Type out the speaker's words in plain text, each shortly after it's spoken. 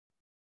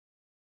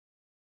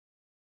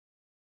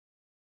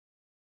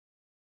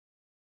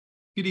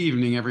Good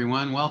evening,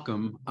 everyone.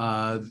 Welcome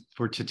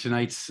for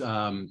tonight's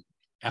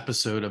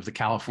episode of the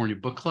California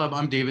Book Club.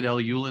 I'm David L.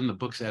 Ulin, the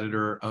books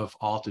editor of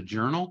Alta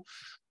Journal.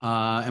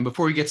 And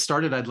before we get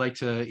started, I'd like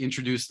to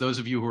introduce those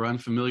of you who are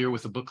unfamiliar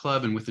with the book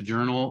club and with the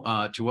journal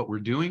to what we're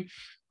doing.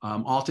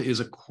 Alta is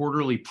a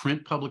quarterly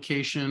print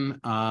publication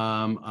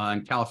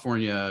on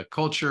California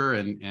culture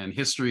and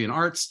history and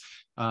arts.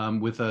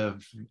 With an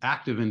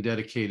active and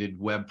dedicated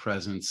web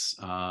presence.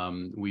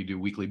 We do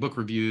weekly book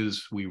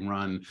reviews. We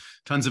run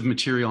tons of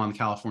material on the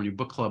California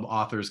Book Club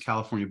authors.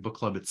 California Book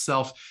Club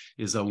itself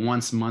is a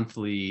once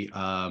monthly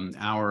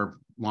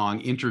hour-long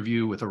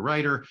interview with a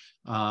writer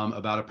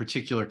about a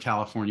particular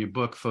California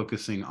book,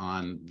 focusing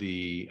on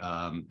the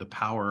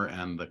power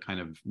and the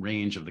kind of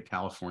range of the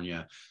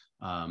California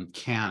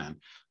canon.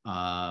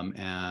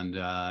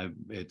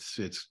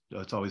 It's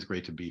always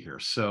great to be here.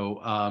 So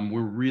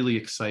we're really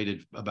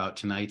excited about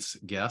tonight's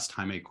guest,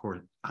 Jaime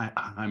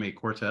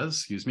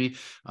Cortez,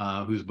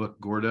 whose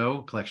book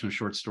Gordo, collection of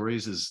short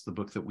stories, is the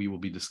book that we will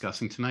be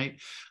discussing tonight.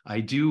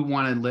 I do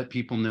want to let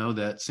people know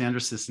that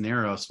Sandra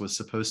Cisneros was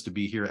supposed to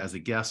be here as a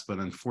guest, but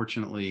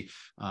unfortunately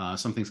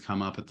something's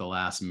come up at the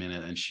last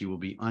minute and she will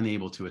be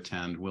unable to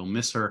attend. We'll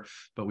miss her,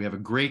 but we have a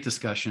great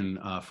discussion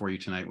for you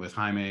tonight with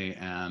Jaime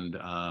and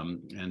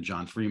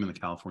John Freeman, the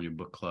California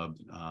Book Club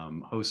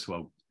host, who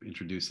I'll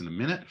introduce in a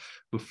minute.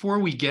 Before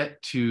we get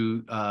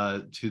to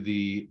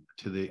the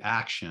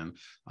action,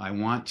 I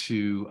want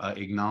to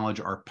acknowledge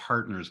our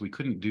partners. We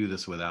couldn't do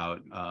this without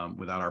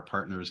our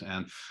partners.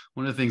 And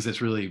one of the things that's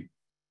really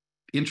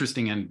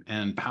interesting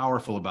and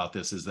powerful about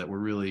this is that you're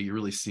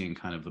really seeing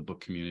kind of the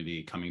book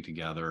community coming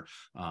together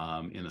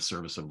in the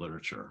service of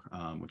literature,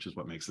 which is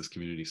what makes this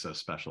community so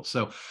special.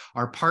 So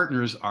our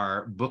partners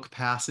are Book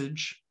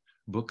Passage,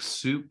 Book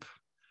Soup,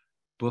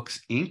 Books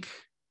Inc.,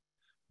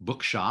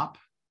 Bookshop,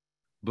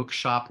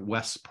 Bookshop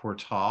West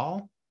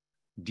Portal,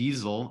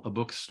 Diesel, a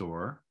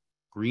bookstore,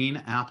 Green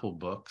Apple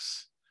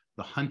Books,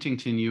 the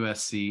Huntington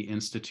USC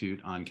Institute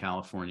on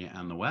California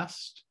and the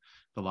West,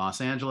 the Los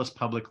Angeles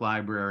Public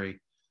Library,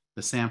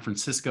 the San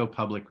Francisco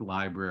Public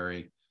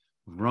Library,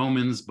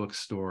 Romans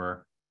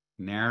Bookstore,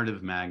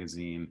 Narrative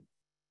Magazine,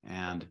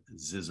 and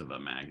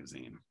Ziziva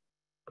Magazine.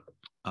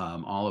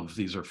 All of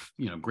these are,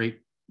 great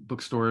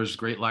bookstores,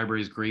 great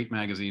libraries, great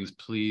magazines.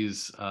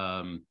 Please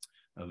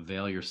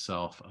avail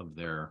yourself of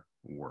their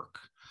work.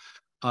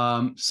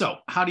 So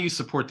how do you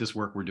support this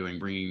work we're doing?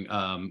 Bringing,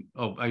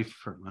 I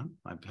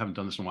haven't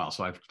done this in a while,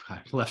 so I've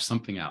left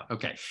something out.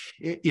 Okay,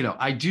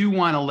 I do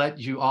want to let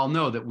you all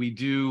know that we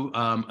do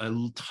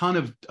a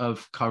ton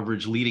of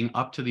coverage leading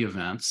up to the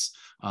events.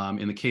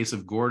 In the case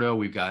of Gordo,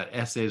 we've got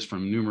essays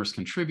from numerous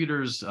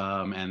contributors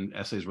and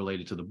essays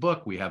related to the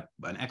book. We have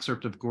an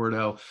excerpt of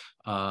Gordo.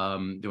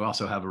 We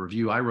also have a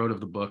review I wrote of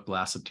the book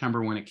last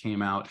September when it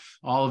came out.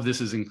 All of this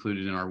is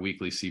included in our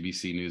weekly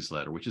CBC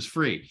newsletter, which is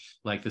free,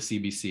 like the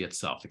CBC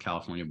itself, the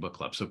California Book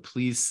Club. So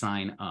please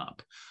sign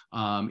up.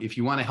 If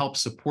you want to help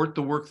support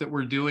the work that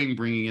we're doing,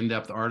 bringing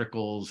in-depth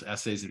articles,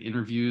 essays, and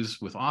interviews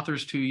with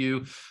authors to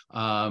you,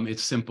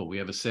 it's simple. We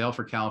have a sale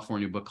for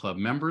California Book Club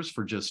members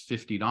for just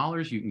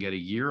 $50. You can get a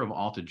year of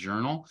Alta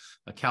Journal,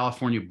 a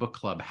California Book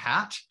Club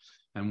hat,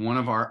 and one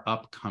of our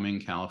upcoming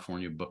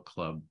California Book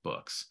Club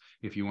books.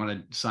 If you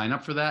want to sign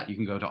up for that, you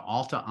can go to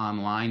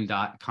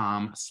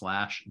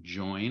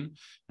altaonline.com/join.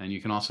 And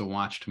you can also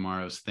watch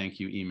tomorrow's thank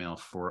you email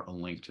for a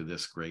link to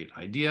this great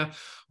idea.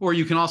 Or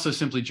you can also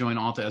simply join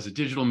Alta as a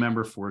digital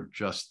member for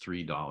just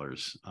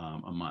 $3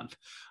 a month.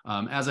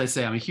 As I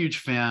say, I'm a huge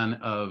fan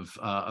of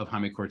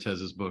Jaime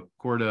Cortez's book,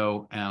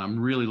 Gordo, and I'm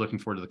really looking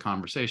forward to the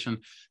conversation.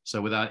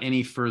 So without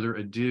any further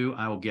ado,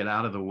 I will get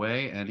out of the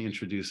way and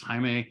introduce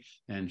Jaime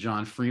and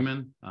John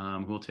Freeman,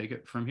 who will take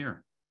it from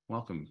here.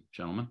 Welcome,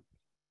 gentlemen.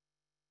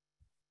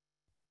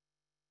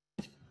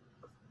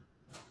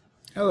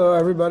 Hello,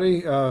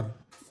 everybody.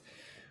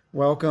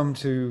 Welcome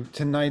to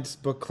tonight's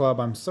book club.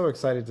 I'm so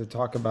excited to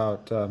talk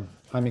about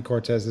Jaime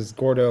Cortez's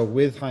Gordo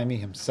with Jaime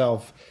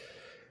himself.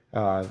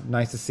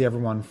 Nice to see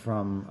everyone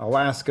from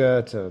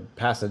Alaska to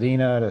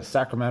Pasadena to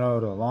Sacramento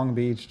to Long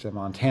Beach to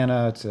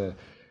Montana to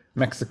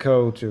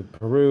Mexico to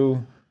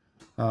Peru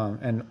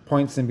and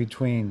points in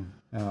between.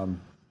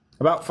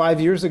 About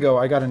 5 years ago,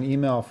 I got an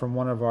email from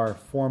one of our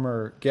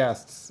former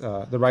guests,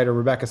 the writer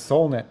Rebecca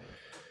Solnit,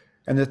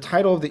 and the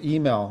title of the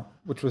email,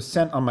 which was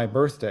sent on my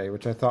birthday,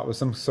 which I thought was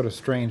some sort of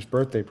strange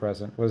birthday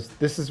present, was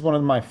 "This is one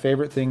of my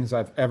favorite things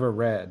I've ever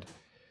read."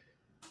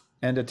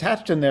 And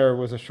attached in there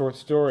was a short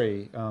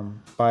story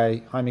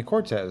by Jaime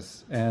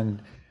Cortez.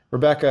 And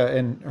Rebecca,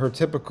 in her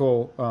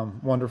typical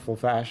wonderful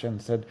fashion,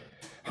 said,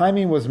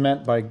 "Jaime was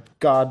meant by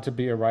God to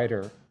be a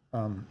writer.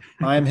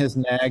 I'm his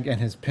nag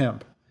and his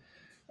pimp."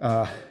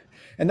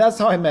 And that's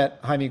how I met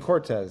Jaime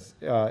Cortez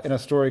in a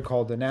story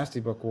called The Nasty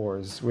Book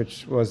Wars,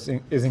 which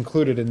is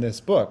included in this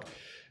book,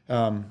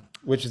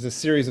 which is a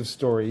series of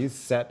stories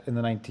set in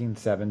the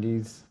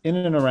 1970s in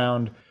and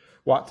around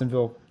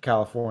Watsonville,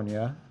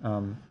 California,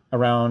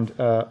 around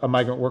a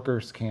migrant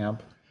workers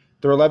camp.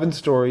 There are 11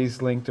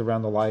 stories linked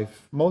around the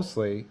life,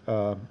 mostly,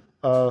 of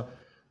a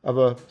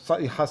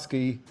slightly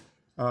husky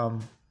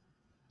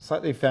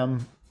slightly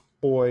femme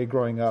boy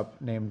growing up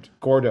named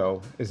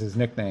Gordo is his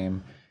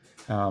nickname.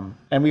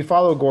 And we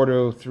follow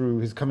Gordo through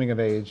his coming of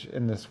age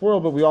in this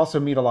world, but we also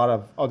meet a lot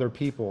of other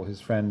people. His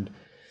friend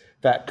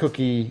Fat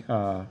Cookie,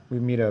 we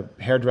meet a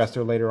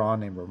hairdresser later on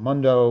named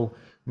Ramundo,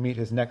 we meet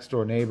his next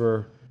door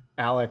neighbor,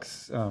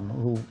 Alex,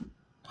 who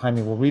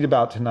Jaime will read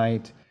about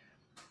tonight.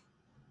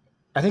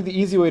 I think the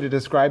easy way to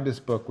describe this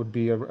book would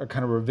be a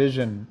kind of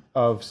revision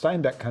of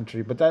Steinbeck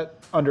country, but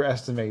that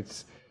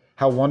underestimates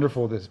how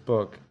wonderful this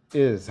book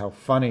is, how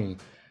funny,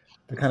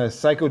 the kind of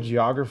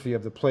psychogeography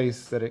of the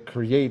place that it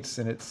creates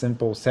in its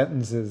simple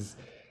sentences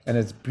and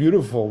its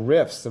beautiful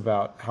riffs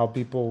about how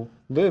people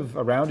live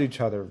around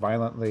each other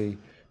violently,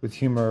 with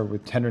humor,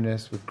 with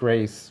tenderness, with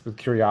grace, with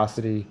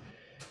curiosity.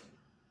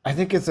 I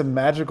think it's a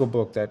magical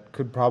book that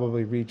could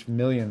probably reach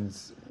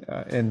millions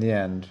in the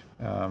end,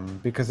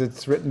 because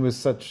it's written with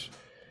such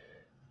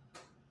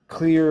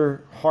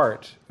clear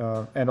heart,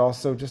 and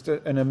also just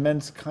an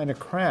immense kind of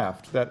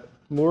craft that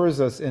lures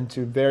us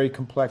into very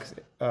complex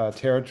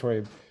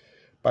territory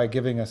by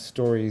giving us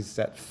stories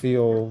that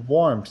feel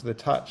warm to the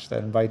touch,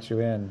 that invite you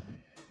in.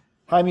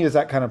 Jaime is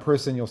that kind of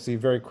person you'll see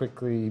very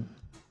quickly.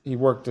 He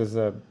worked as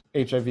a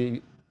HIV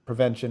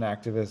prevention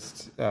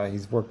activist.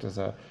 He's worked as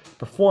a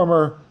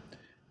performer,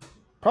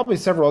 probably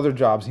several other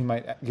jobs he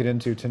might get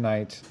into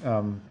tonight.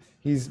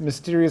 He's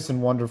mysterious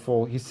and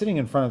wonderful. He's sitting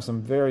in front of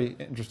some very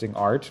interesting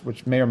art,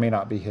 which may or may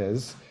not be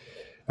his.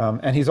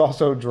 And he's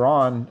also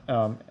drawn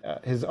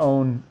his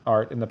own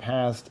art in the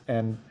past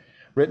and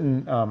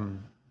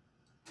written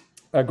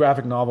a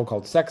graphic novel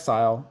called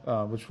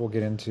Sexile, which we'll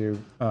get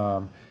into.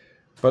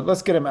 But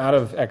let's get him out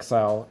of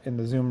exile in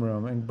the Zoom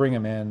room and bring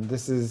him in.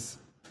 This is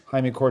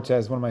Jaime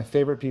Cortez, one of my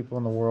favorite people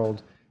in the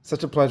world.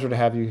 Such a pleasure to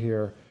have you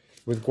here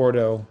with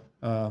Gordo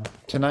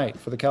tonight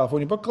for the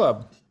California Book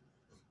Club.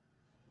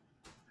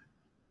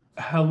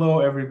 Hello,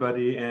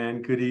 everybody,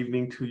 and good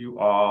evening to you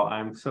all.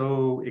 I'm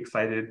so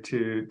excited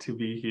to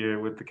be here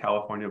with the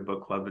California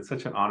Book Club. It's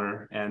such an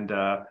honor, and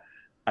I'm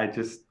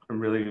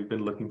really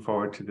been looking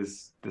forward to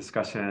this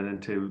discussion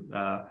and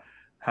to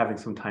having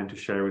some time to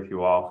share with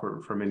you all.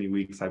 For many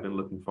weeks, I've been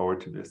looking forward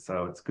to this,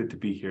 so it's good to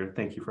be here.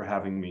 Thank you for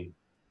having me.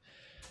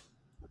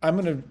 I'm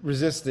going to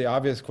resist the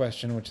obvious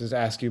question, which is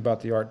ask you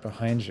about the art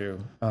behind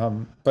you,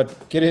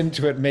 but get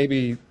into it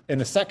maybe in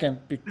a second,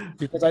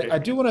 because I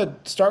do want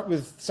to start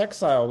with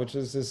Sexile, which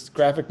is this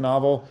graphic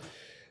novel,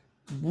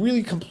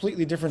 really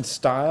completely different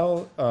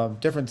style,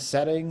 different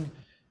setting.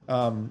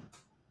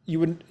 You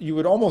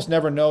would almost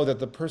never know that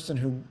the person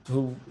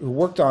who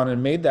worked on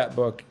and made that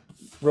book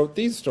wrote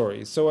these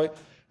stories. So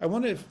I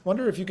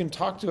wonder if you can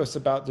talk to us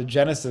about the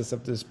genesis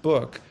of this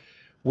book,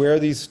 where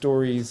these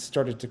stories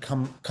started to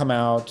come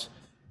out,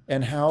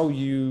 and how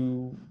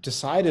you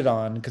decided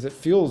on, because it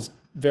feels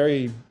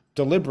very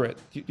deliberate,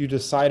 you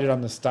decided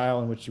on the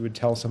style in which you would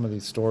tell some of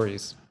these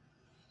stories.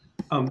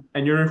 And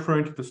you're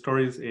referring to the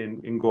stories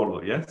in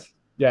Gordo, yes?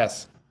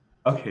 Yes.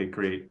 Okay,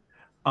 great.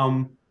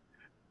 You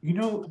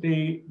know,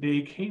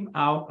 they came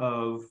out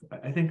of,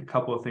 I think, a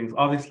couple of things.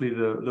 Obviously,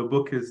 the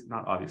book is,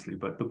 not obviously,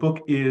 but the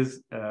book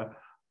is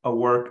a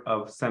work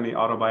of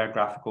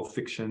semi-autobiographical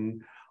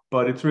fiction,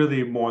 but it's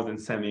really more than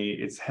semi.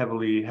 It's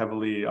heavily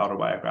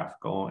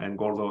autobiographical, and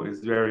Gordo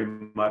is very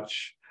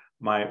much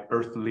my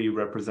earthly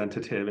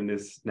representative in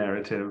this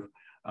narrative.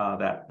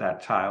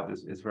 That child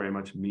is very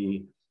much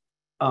me.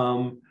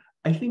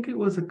 I think it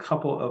was a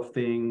couple of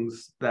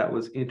things that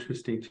was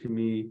interesting to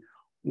me.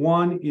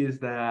 One is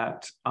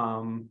that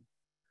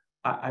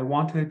I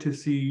wanted to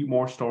see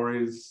more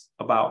stories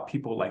about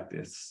people like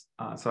this.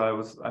 So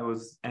I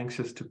was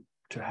anxious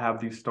to have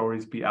these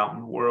stories be out in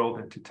the world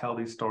and to tell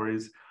these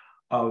stories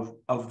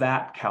of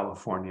that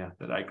California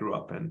that I grew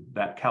up in,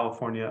 that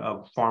California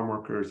of farm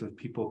workers, of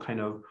people kind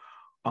of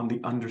on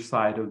the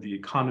underside of the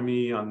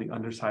economy, on the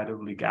underside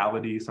of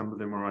legality. Some of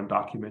them are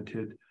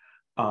undocumented.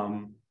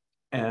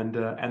 And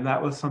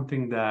that was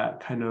something that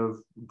kind of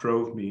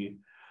drove me.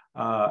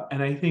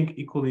 And I think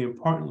equally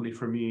importantly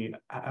for me,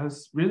 I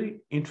was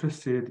really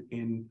interested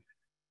in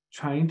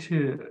trying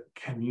to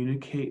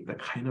communicate the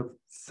kind of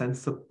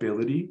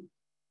sensibility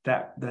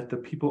that the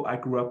people I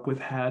grew up with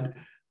had,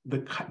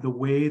 the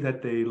way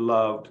that they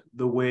loved,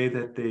 the way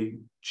that they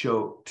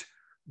joked,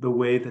 the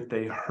way that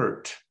they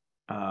hurt.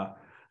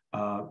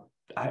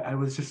 I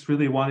was just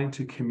really wanting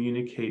to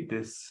communicate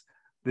this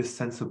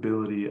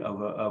sensibility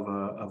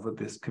of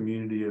this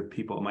community of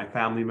people, my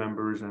family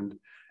members and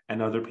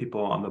other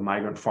people on the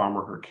migrant farm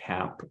worker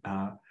camp,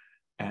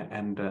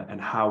 and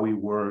how we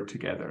were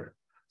together.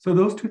 So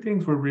those two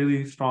things were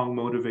really strong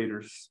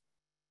motivators.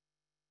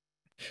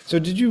 So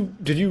did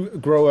you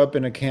grow up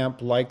in a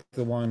camp like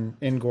the one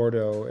in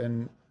Gordo?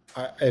 And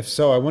if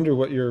so, I wonder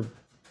what your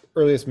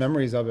earliest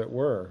memories of it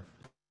were.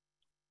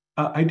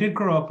 I did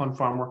grow up on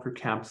farm worker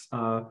camps,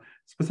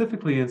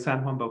 specifically in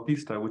San Juan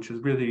Bautista, which is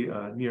really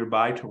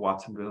nearby to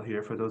Watsonville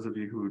here, for those of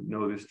you who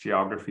know this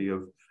geography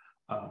of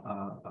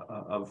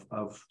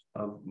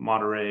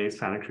Monterey,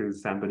 Santa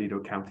Cruz, San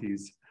Benito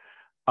counties.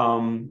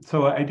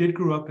 So I did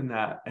grow up in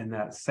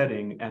that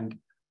setting. And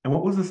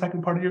what was the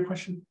second part of your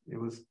question?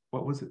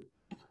 What was it?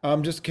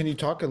 Just can you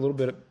talk a little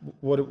bit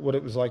what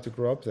it was like to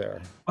grow up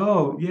there?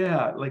 Oh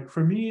yeah, like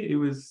for me, it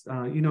was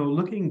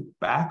looking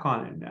back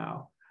on it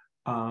now,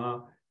 uh,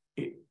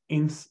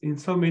 in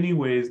so many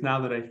ways.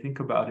 Now that I think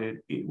about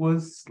it, it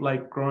was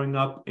like growing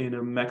up in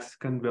a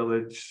Mexican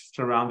village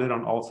surrounded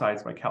on all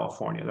sides by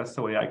California. That's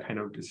the way I kind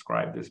of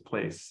describe this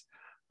place.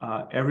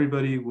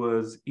 Everybody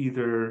was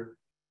either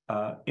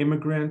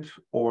immigrant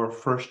or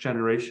first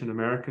generation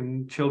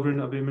American children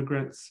of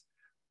immigrants.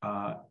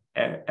 Uh,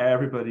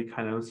 Everybody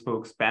kind of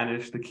spoke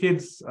Spanish. The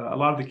kids, a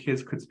lot of the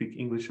kids could speak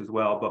English as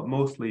well, but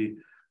mostly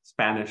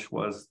Spanish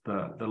was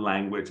the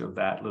language of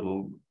that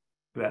little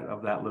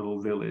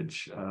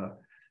village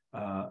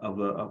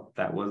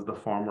that was the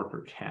farm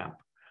worker camp.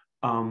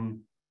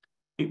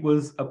 It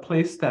was a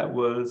place that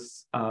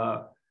was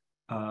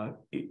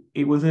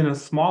it was in a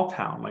small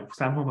town. Like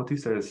San Juan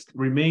Bautista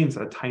remains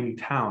a tiny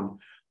town.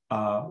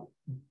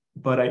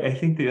 But I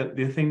think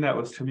the thing that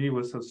was to me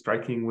was so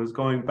striking was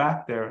going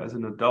back there as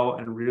an adult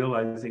and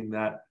realizing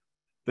that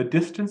the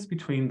distance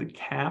between the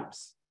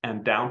camps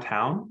and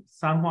downtown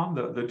San Juan,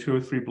 the 2 or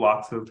 3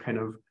 blocks of kind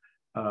of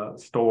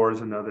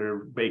stores and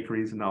other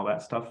bakeries and all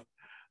that stuff,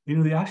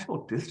 the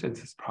actual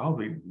distance is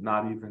probably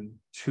not even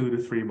 2 to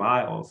 3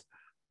 miles,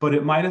 but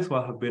it might as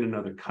well have been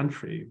another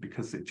country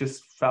because it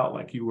just felt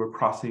like you were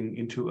crossing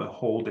into a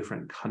whole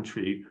different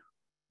country.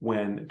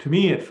 When to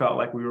me, it felt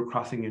like we were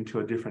crossing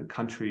into a different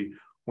country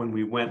when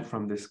we went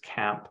from this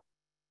camp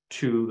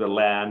to the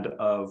land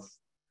of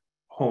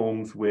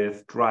homes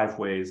with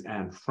driveways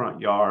and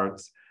front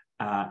yards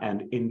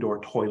and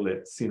indoor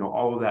toilets.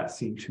 All of that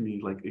seemed to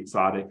me like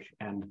exotic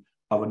and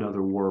of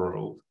another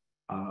world.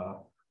 I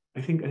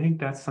think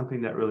that's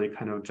something that really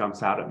kind of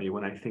jumps out at me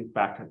when I think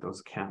back at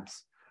those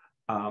camps.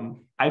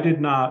 I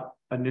did not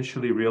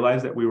initially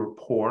realize that we were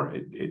poor.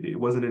 It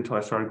wasn't until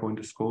I started going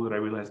to school that I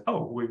realized,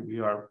 oh, we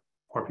are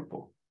poor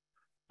people.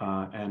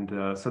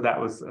 So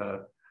that was,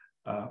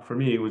 for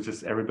me, it was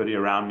just everybody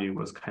around me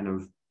was kind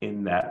of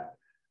in that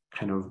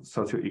kind of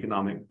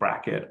socioeconomic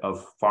bracket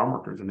of farm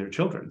workers and their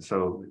children.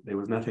 So there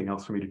was nothing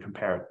else for me to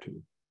compare it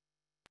to.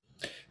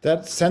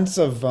 That sense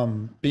of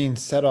being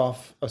set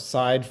off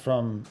aside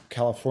from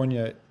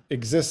California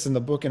exists in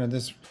the book in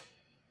this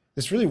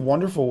really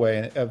wonderful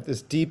way of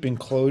this deep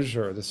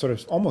enclosure, this sort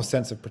of almost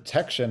sense of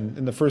protection.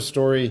 In the first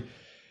story,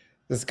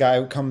 this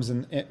guy comes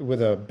in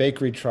with a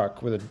bakery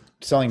truck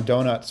selling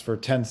donuts for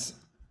 10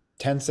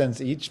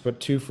 cents each, but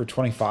two for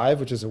 25,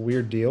 which is a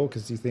weird deal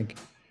because you think,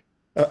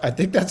 I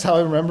think that's how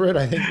I remember it.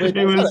 I think wait,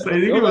 it was. I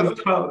think it was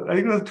 12. I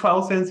think it was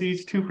 12 cents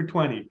each, two for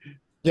 20.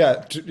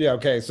 Yeah, yeah.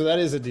 Okay, so that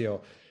is a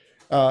deal.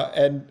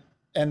 And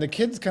the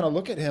kids kind of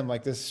look at him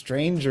like this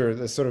stranger,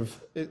 this sort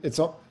of it's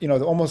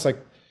almost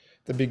like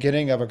the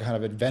beginning of a kind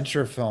of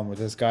adventure film where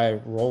this guy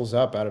rolls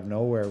up out of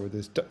nowhere with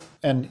this,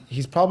 and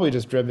he's probably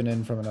just driven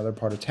in from another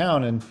part of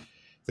town, and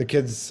the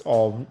kids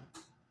all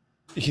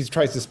he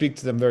tries to speak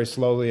to them very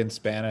slowly in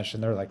Spanish,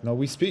 and they're like, "No,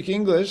 we speak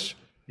English."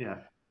 Yeah.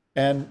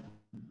 And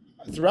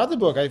throughout the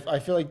book, I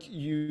feel like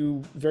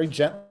you very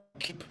gently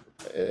keep,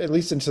 at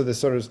least into the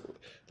sort of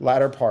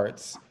latter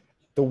parts,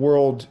 the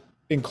world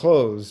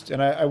enclosed.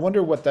 And I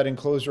wonder what that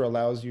enclosure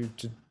allows you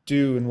to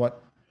do and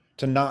what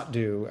to not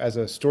do as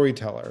a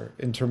storyteller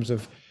in terms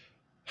of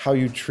how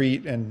you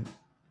treat and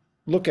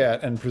look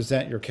at and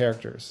present your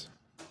characters.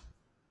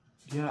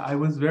 Yeah, I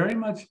was very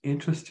much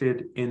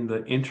interested in the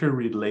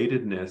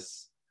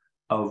interrelatedness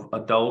of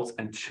adults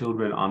and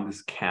children on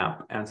this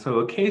camp. And so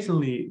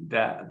occasionally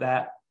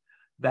that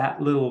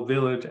little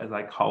village, as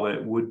I call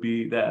it, would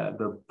be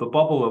the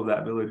bubble of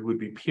that village would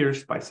be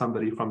pierced by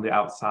somebody from the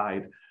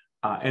outside.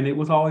 And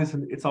it's always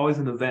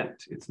an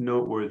event. It's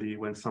noteworthy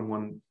when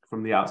someone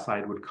from the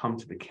outside would come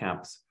to the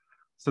camps.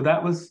 So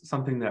that was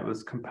something that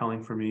was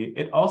compelling for me.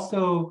 It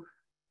also,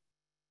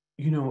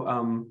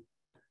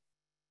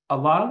 a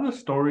lot of the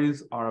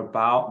stories are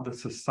about the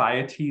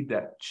society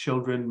that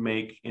children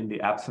make in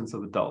the absence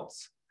of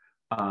adults.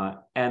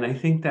 And I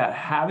think that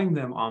having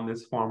them on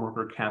this farm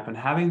worker camp and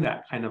having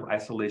that kind of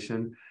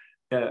isolation,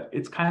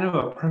 it's kind of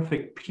a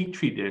perfect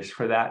petri dish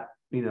for that,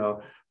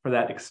 for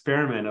that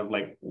experiment of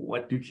like,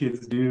 what do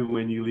kids do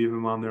when you leave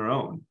them on their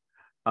own?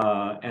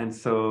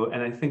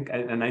 And I think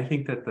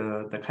that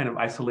the kind of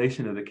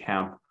isolation of the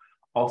camp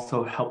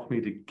also helped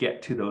me to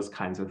get to those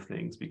kinds of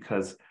things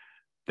because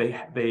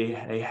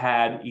they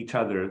had each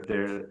other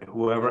there,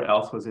 whoever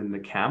else was in the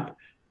camp,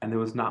 and there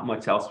was not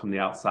much else from the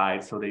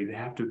outside, so they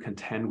have to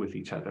contend with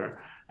each other.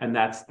 And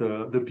that's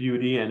the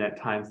beauty and at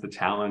times the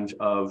challenge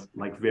of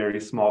like very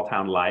small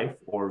town life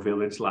or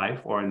village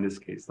life, or in this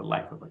case, the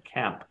life of a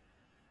camp,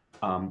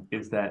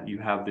 is that you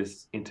have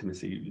this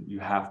intimacy, you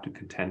have to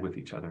contend with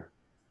each other.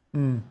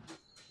 Mm.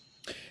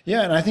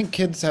 Yeah, and I think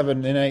kids have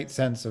an innate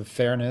sense of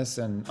fairness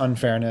and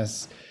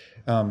unfairness.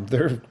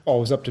 They're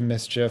always up to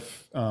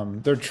mischief.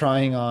 They're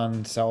trying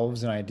on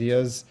selves and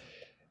ideas,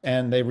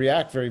 and they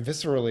react very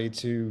viscerally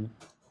to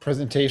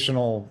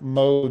presentational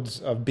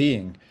modes of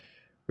being,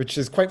 which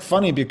is quite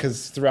funny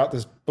because throughout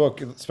this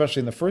book,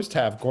 especially in the first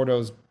half,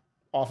 Gordo's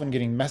often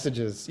getting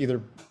messages either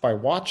by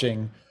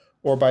watching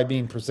or by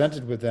being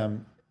presented with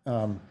them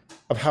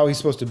of how he's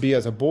supposed to be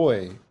as a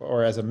boy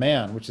or as a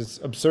man, which is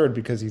absurd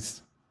because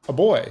he's a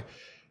boy.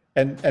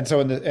 And so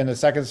in the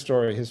second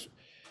story,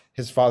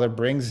 his father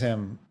brings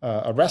him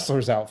a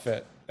wrestler's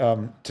outfit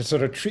to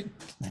sort of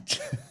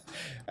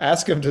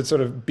ask him to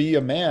sort of be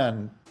a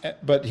man,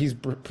 but he's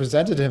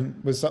presented him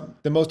with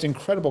the most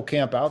incredible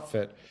camp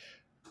outfit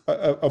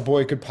a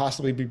boy could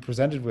possibly be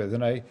presented with.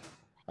 And I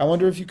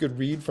wonder if you could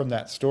read from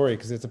that story,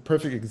 because it's a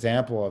perfect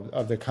example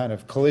of the kind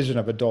of collision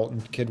of adult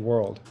and kid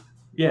world.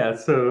 Yeah,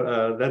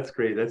 so that's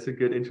great. That's a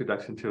good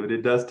introduction to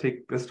it.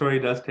 The story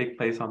does take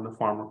place on the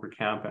farm worker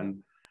camp,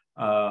 and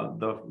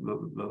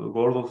the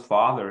Gordo's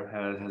father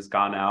has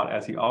gone out,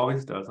 as he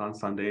always does on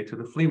Sunday, to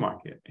the flea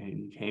market, and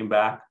he came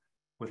back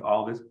with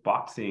all this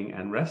boxing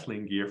and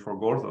wrestling gear for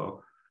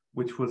Gordo,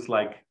 which was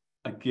like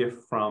a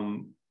gift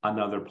from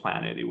another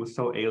planet. It was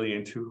so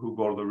alien to who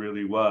Gordo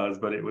really was,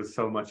 but it was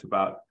so much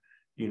about,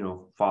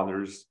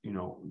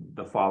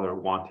 the father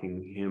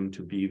wanting him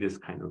to be this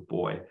kind of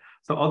boy.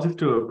 So I'll just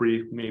do a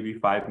brief, maybe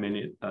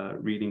 5-minute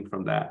reading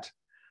from that.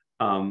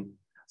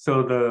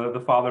 So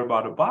the father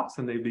bought a box,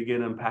 and they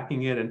begin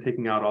unpacking it and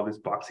taking out all this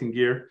boxing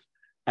gear.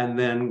 And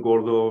then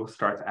Gordo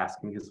starts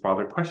asking his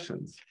father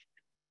questions.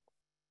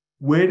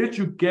 "Where did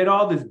you get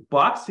all this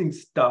boxing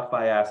stuff?"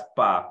 I asked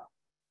Pa.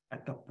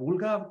 "At the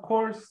Pulga, of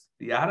course,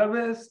 the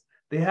Árabes.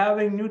 They're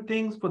having new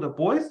things for the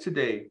boys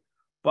today.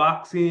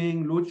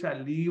 Boxing, lucha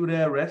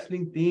libre,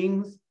 wrestling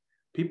things.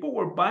 People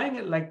were buying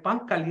it like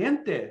pan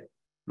caliente.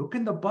 Look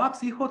in the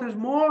box, hijo, there's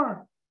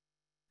more."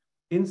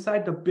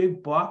 Inside the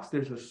big box,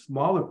 there's a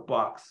smaller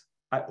box.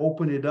 I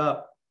open it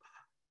up.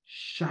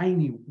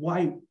 Shiny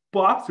white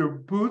boxer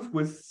boots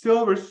with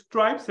silver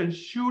stripes and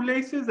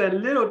shoelaces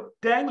and little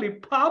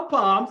dangly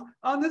pom-poms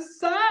on the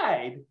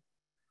side.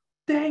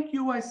 "Thank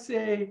you," I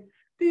say.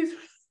 "These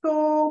are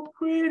so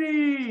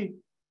pretty."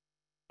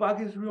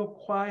 Bug is real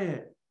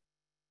quiet.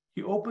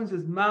 He opens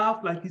his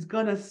mouth like he's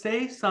gonna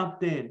say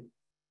something,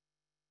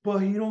 but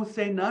he don't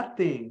say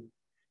nothing.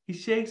 He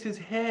shakes his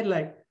head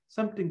like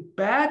something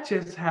bad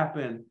just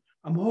happened.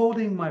 I'm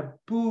holding my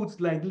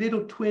boots like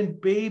little twin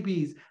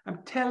babies.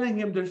 I'm telling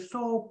him they're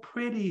so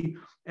pretty.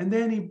 And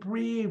then he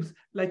breathes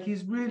like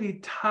he's really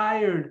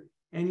tired.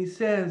 And he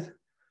says,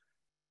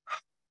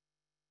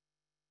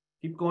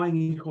 "Keep going,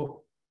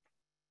 hijo."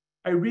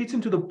 I reach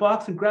into the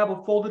box and grab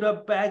a folded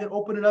up bag and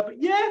open it up.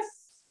 Yes!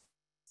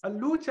 A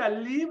lucha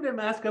libre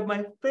mask of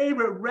my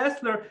favorite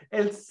wrestler,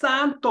 El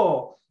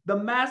Santo. The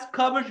mask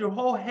covers your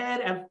whole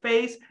head and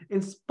face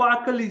in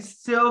sparkly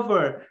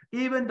silver.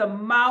 Even the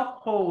mouth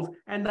holes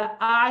and the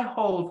eye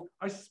holes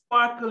are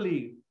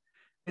sparkly.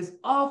 "It's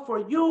all for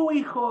you,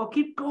 hijo.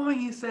 Keep going,"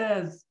 he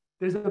says.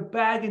 There's a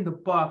bag in the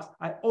box.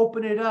 I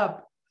open it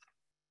up.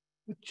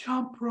 The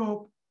jump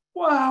rope.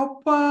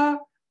 Wow, Pa,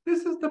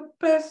 this is the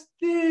best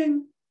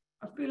thing.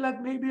 I feel like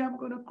maybe I'm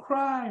gonna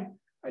cry.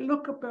 I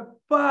look up at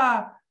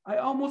Pa. I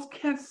almost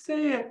can't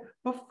say it,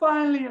 but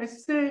finally I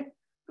say,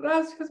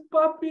 "Gracias,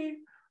 papi.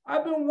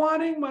 I've been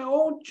wanting my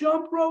own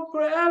jump rope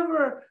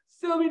forever.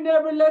 Sylvie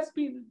never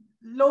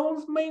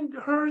loans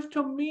hers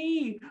to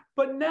me.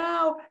 But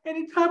now,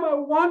 anytime I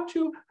want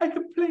to, I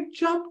can play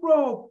jump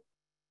rope."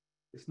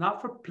 "It's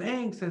not for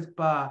playing," says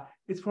Pa.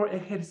 "It's for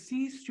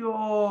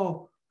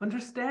ejercicio.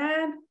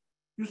 Understand?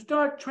 You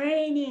start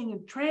training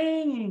and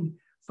training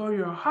so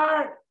your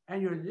heart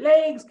and your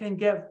legs can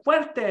get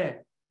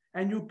fuerte.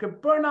 And you can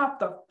burn off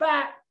the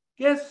fat,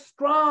 get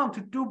strong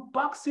to do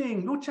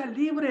boxing, lucha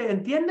libre,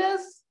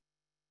 ¿entiendes?"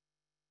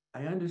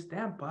 I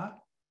understand, Pa.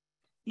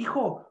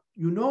 "Hijo,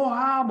 you know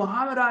how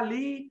Muhammad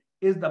Ali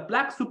is the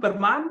black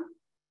Superman?"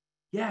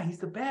 "Yeah, he's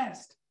the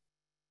best."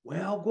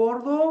 "Well,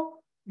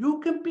 Gordo,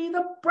 you can be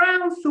the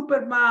brown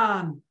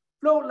Superman.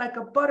 Float like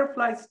a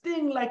butterfly,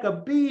 sting like a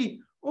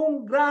bee,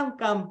 un gran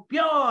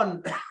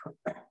campeón."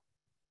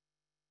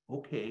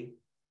 "Okay.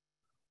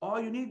 All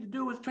you need to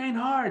do is train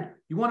hard.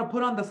 You want to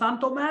put on the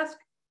Santo mask?"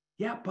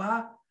 "Yeah,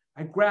 Pa."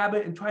 I grab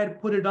it and try to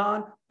put it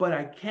on, but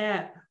I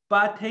can't.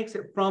 Pa takes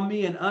it from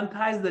me and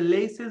unties the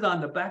laces on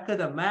the back of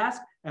the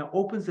mask and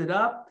opens it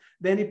up.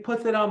 Then he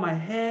puts it on my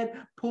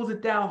head, pulls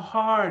it down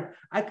hard.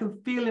 I can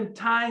feel him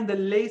tying the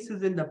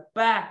laces in the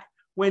back.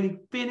 When he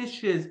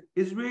finishes,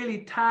 it's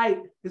really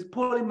tight. It's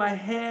pulling my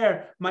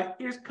hair. My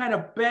ear's kind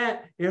of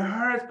bent. It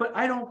hurts, but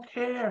I don't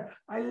care.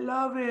 I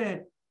love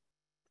it.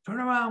 "Turn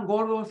around,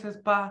 Gordo," says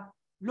Pa.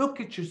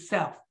 "Look at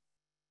yourself."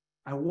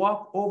 I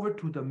walk over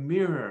to the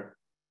mirror.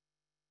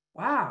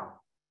 Wow,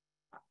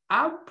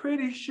 I'm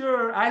pretty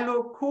sure I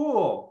look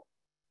cool.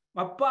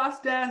 My boss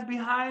stands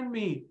behind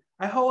me.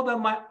 I hold up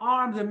my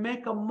arms and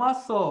make a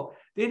muscle.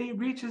 Then he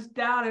reaches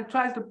down and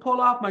tries to pull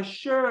off my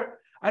shirt.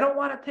 I don't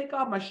want to take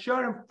off my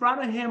shirt in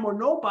front of him or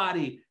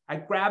nobody. I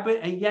grab it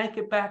and yank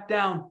it back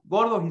down.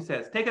 "Gordo," he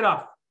says, "take it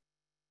off."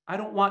 I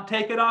don't want,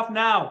 "Take it off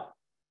now."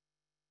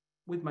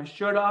 With my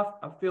shirt off,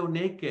 I feel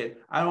naked.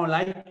 I don't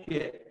like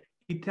it.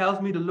 He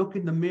tells me to look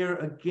in the mirror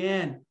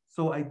again,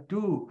 so I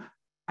do.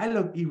 I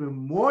look even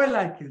more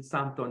like El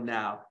Santo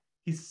now.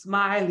 He's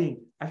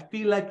smiling. I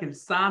feel like El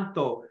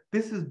Santo.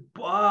 This is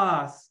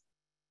boss.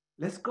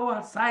 Let's go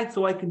outside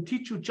so I can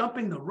teach you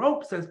jumping the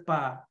rope, says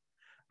Pa.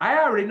 I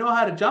already know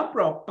how to jump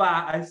rope,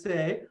 Pa, I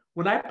say.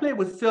 When I play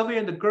with Sylvia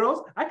and the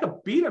girls, I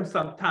could beat him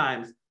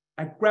sometimes.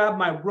 I grab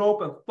my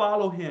rope and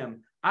follow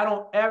him. I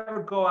don't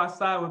ever go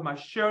outside with my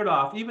shirt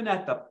off, even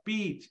at the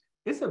beach.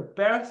 It's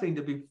embarrassing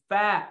to be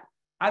fat.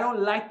 I don't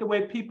like the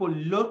way people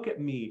look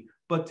at me,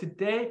 but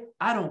today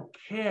I don't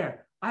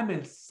care. I'm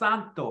El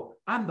Santo.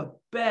 I'm the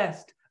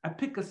best. I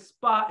pick a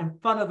spot in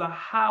front of the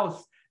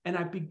house and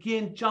I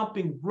begin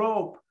jumping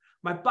rope.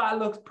 My pa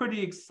looks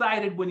pretty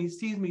excited when he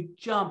sees me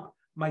jump.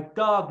 My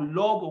dog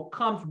Lobo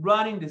comes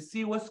running to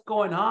see what's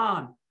going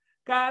on.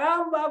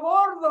 Caramba,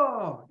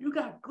 Gordo, you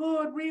got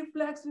good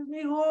reflexes,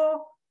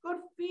 mijo. Good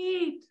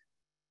feet.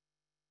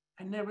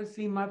 I never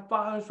seen my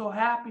father so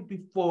happy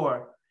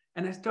before.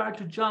 And I start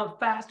to jump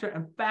faster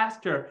and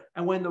faster.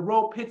 And when the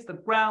rope hits the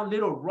ground,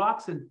 little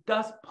rocks and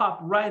dust pop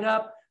right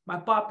up. My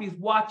papi's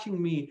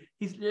watching me.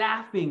 He's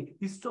laughing.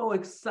 He's so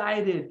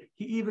excited.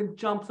 He even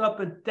jumps up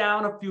and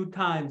down a few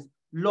times.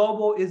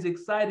 Lobo is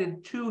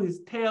excited too.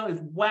 His tail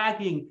is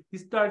wagging. He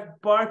starts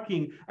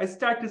barking. I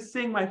start to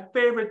sing my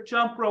favorite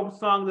jump rope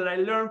song that I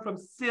learned from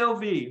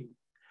Sylvie.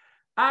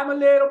 I'm a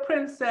little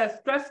princess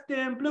dressed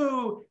in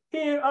blue.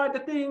 Here are the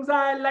things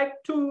I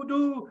like to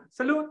do.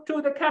 Salute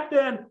to the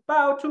captain,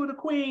 bow to the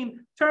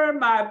queen, turn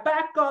my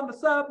back on the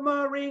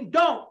submarine.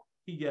 Don't,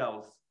 he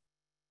yells.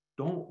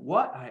 Don't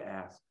what, I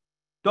ask.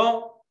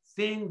 Don't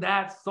sing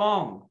that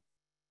song.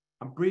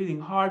 I'm breathing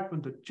hard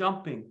from the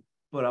jumping,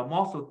 but I'm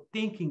also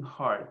thinking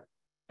hard.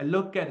 I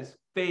look at his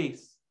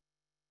face.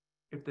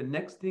 If the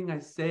next thing I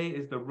say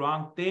is the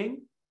wrong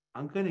thing,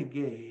 I'm gonna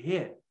get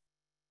hit.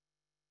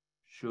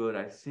 Should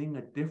I sing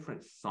a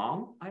different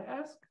song, I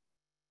ask?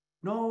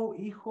 No,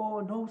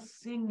 hijo, no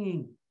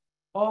singing.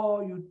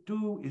 All you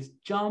do is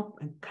jump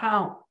and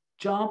count,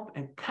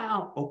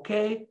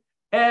 okay?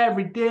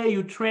 Every day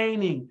you're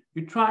training,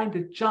 you're trying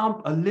to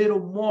jump a little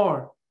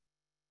more.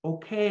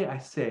 Okay, I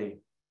say,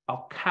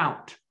 I'll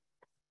count.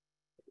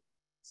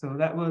 So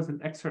that was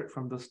an excerpt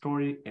from the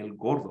story El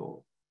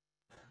Gordo.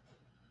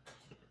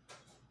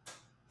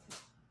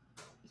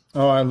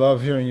 Oh, I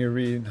love hearing you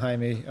read,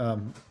 Jaime.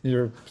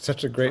 You're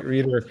such a great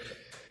reader.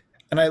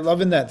 And I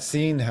love in that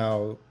scene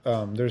how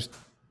there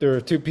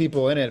are two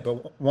people in it,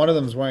 but one of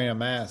them's wearing a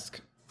mask,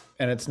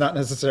 and it's not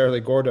necessarily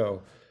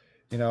Gordo.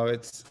 You know,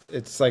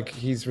 it's like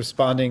he's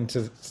responding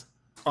to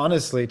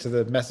honestly to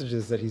the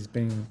messages that he's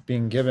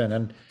being given.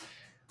 And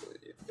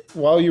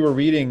while you were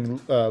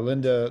reading,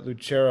 Linda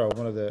Lucero,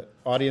 one of the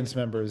audience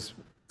members,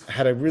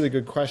 had a really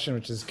good question,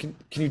 which is, can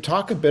you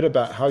talk a bit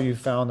about how you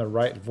found the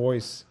right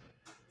voice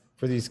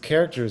for these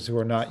characters who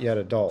are not yet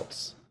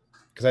adults?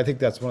 Because I think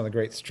that's one of the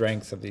great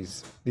strengths of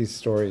these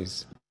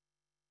stories.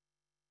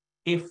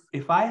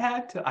 If I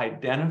had to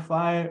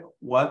identify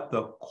what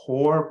the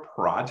core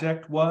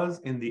project was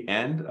in the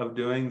end of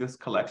doing this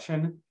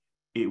collection,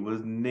 it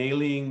was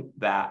nailing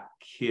that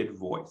kid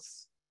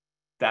voice.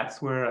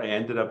 That's where I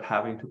ended up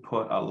having to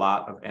put a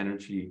lot of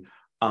energy.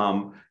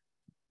 My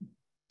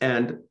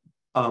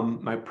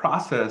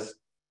process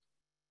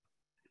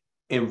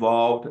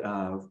involved,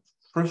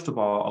 first of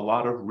all, a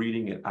lot of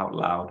reading it out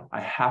loud.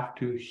 I have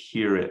to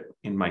hear it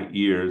in my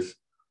ears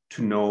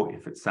to know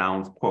if it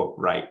sounds, quote,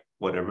 right,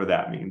 whatever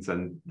that means.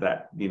 And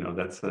that,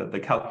 that's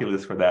the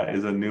calculus for that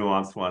is a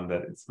nuanced one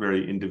that it's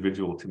very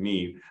individual to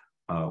me,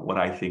 what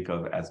I think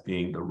of as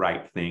being the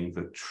right thing,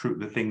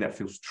 the thing that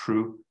feels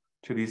true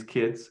to these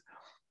kids.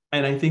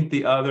 And I think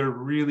the other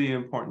really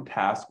important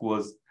task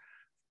was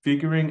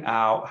figuring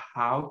out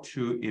how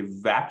to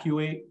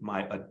evacuate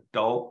my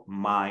adult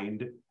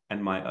mind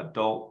and my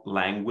adult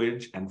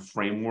language and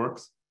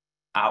frameworks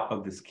out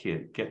of this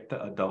kid, get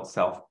the adult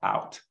self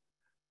out,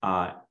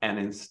 and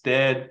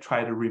instead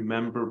try to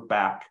remember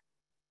back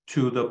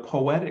to the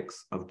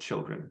poetics of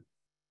children,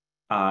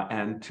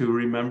 and to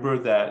remember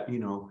that,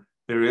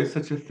 there is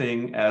such a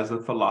thing as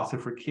a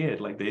philosopher kid.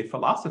 Like, they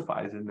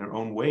philosophize in their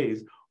own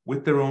ways,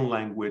 with their own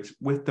language,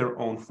 with their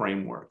own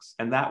frameworks.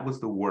 And that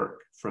was the work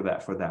for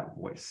that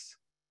voice.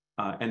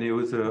 And it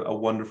was a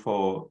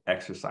wonderful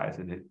exercise.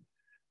 And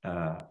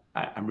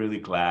I'm really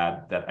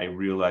glad that I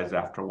realized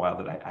after a while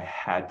that I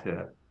had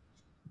to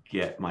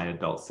get my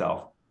adult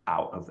self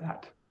out of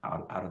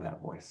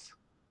that voice.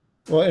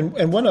 Well,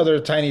 and one other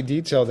tiny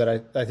detail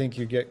that I think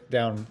you get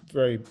down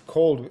very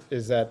cold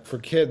is that for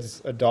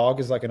kids, a dog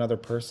is like another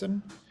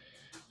person.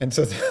 And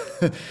so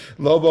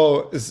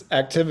Lobo's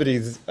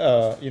activities,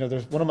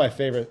 there's one of my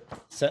favorite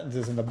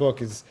sentences in the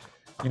book is,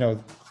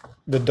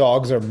 the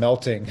dogs are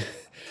melting,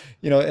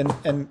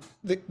 and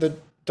the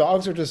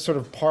dogs are just sort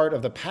of part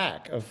of the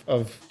pack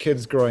of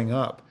kids growing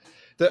up.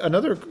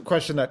 Another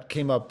question that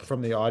came up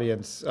from the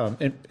audience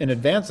in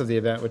advance of the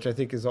event, which I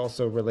think is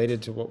also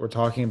related to what we're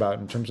talking about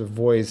in terms of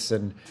voice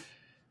and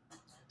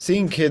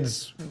seeing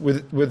kids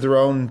with their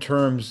own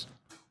terms,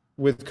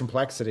 with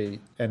complexity,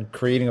 and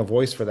creating a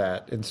voice for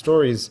that in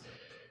stories,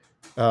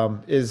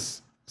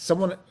 is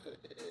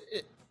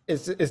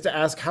to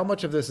ask how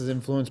much of this is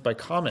influenced by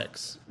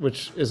comics,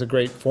 which is a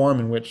great form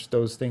in which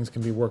those things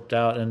can be worked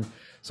out. And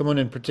someone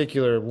in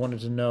particular wanted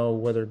to know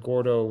whether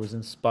Gordo was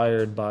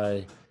inspired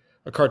by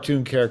a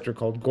cartoon character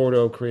called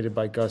Gordo, created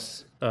by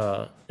Gus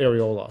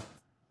Ariola.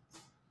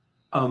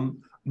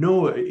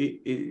 No,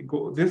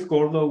 this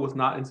Gordo was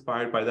not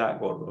inspired by that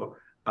Gordo.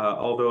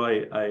 Although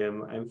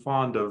I'm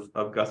fond of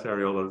Gus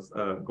Ariola's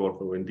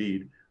Gordo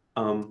indeed.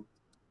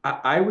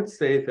 I would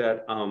say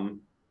that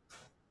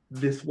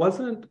this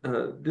wasn't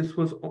this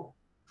was.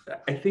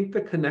 I think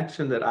the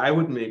connection that I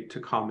would make to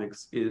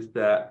comics is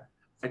that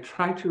I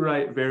try to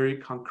write very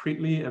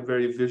concretely and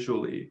very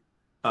visually.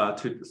 I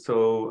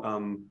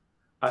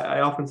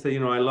often say,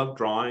 I love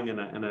drawing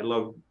and I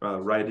love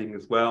writing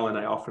as well. And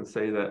I often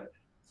say that,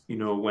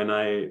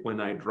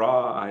 when I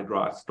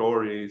draw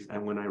stories,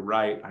 and when I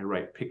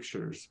write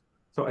pictures.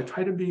 So I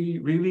try to be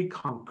really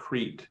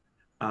concrete.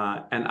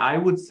 And I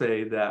would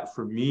say that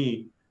for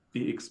me,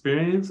 the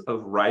experience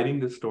of writing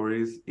the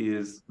stories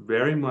is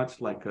very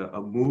much like a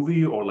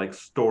movie or like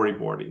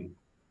storyboarding.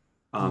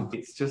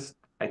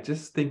 I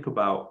just think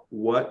about,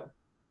 what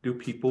do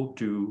people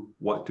do?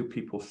 What do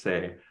people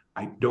say?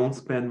 I don't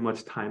spend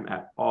much time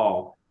at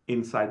all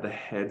inside the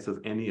heads of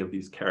any of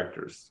these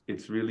characters.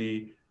 It's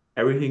really,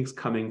 everything's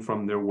coming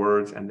from their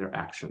words and their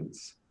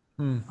actions.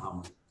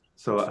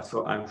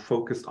 So I'm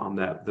focused on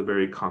that, the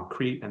very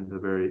concrete and the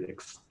very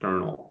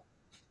external.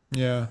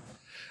 Yeah.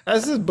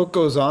 As this book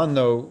goes on,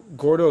 though,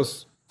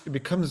 Gordo's it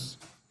becomes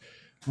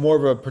more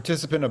of a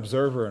participant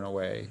observer in a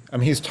way. I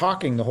mean, he's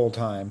talking the whole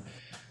time,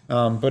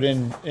 but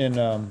in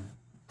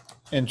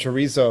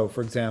Chorizo,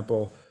 for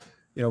example,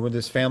 when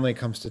this family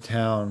comes to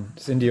town,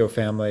 this Indio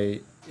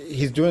family,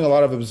 he's doing a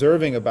lot of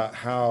observing about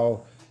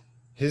how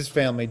his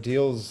family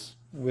deals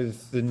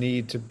with the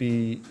need to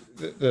be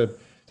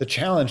the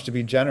challenge to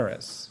be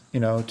generous,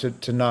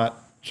 to not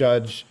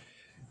judge.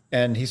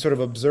 And he sort of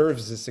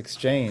observes this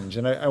exchange.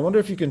 And I wonder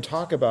if you can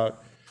talk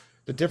about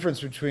the difference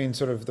between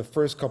sort of the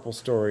first couple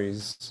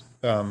stories.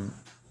 And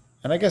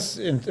I guess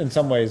in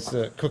some ways,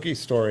 the Cookie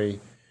story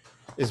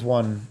is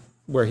one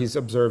where he's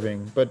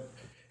observing. But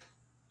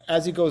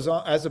as he goes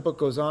on, as the book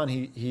goes on,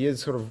 he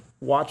is sort of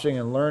watching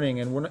and learning.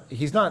 And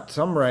he's not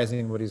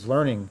summarizing what he's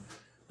learning,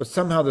 but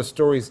somehow the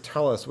stories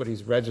tell us what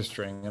he's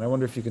registering. And I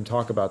wonder if you can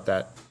talk about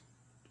that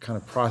kind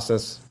of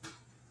process.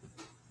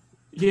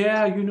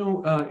 Yeah,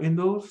 in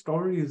those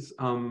stories,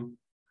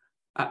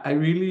 I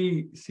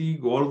really see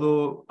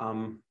Gordo,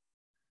 a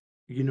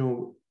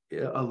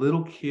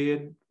little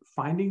kid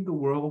finding the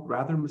world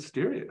rather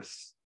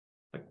mysterious.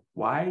 Like,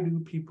 why do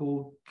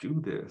people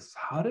do this?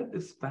 How did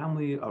this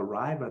family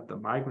arrive at the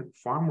migrant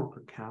farm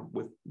worker camp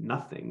with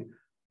nothing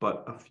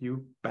but a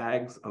few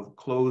bags of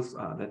clothes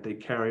that they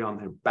carry on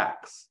their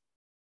backs?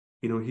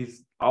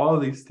 All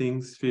of these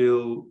things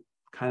feel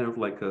kind of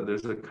like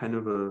there's a kind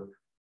of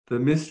the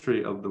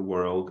mystery of the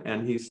world,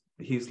 and he's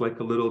like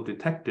a little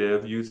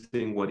detective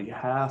using what he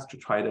has to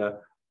try to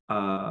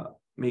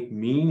make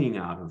meaning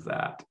out of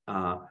that,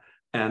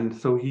 and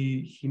so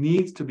he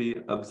needs to be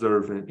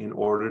observant in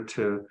order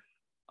to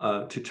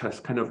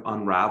just kind of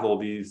unravel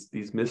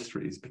these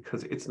mysteries,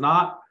 because it's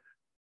not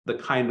the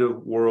kind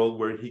of world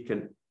where he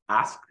can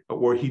ask,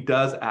 where he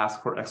does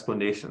ask for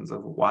explanations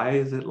of, why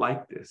is it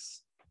like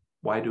this?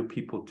 Why do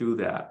people do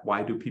that?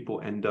 Why do people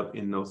end up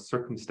in those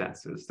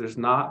circumstances? There's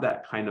not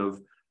that kind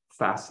of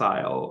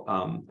facile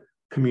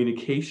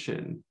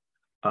communication,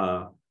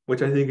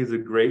 which I think is a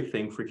great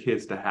thing for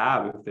kids to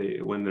have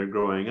when they're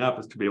growing up,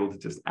 is to be able to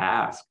just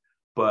ask.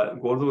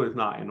 But Gordo is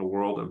not in a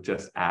world of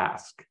just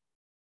ask.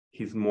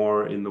 He's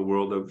more in the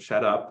world of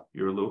shut up.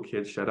 You're a little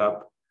kid, shut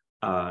up.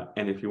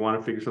 And if you want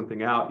to figure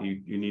something out,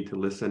 you need to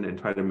listen and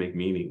try to make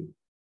meaning.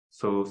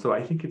 So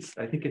I think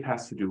it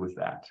has to do with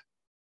that.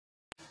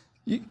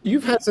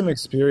 You've had some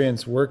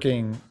experience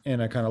working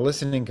in a kind of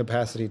listening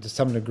capacity to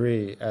some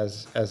degree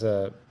as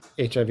a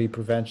HIV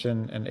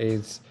prevention and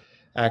AIDS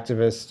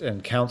activist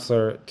and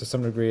counselor to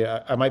some degree.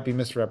 I might be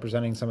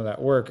misrepresenting some of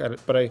that work,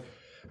 but I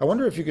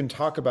wonder if you can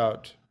talk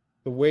about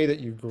the way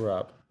that you grew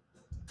up,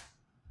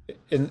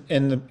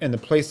 in the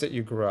place that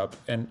you grew up,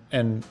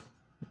 and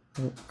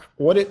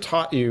what it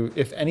taught you,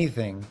 if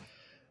anything,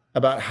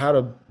 about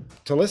how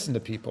to listen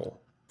to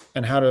people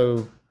and how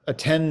to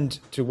attend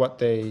to what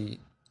they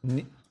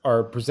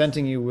are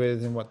presenting you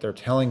with and what they're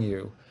telling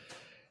you,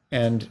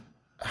 and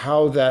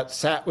how that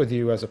sat with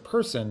you as a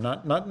person,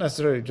 not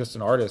necessarily just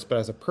an artist, but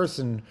as a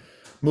person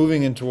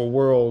moving into a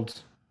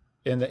world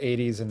in the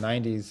 80s and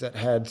 90s that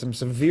had some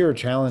severe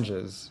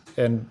challenges,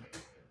 and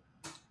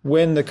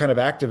when the kind of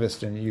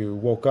activist in you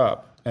woke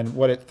up and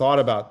what it thought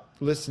about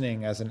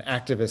listening as an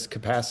activist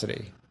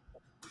capacity.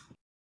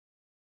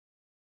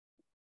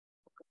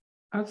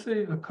 I'd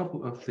say a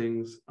couple of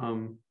things.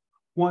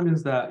 One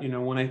is that,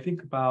 when I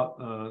think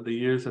about the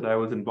years that I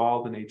was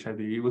involved in HIV,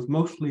 it was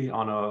mostly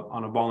on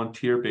a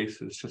volunteer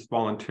basis, just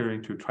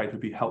volunteering to try to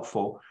be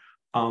helpful.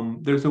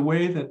 There's a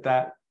way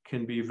that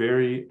can be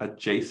very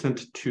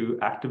adjacent to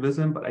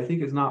activism, but I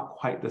think it's not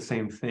quite the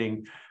same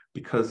thing,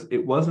 because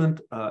it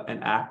wasn't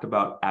an act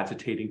about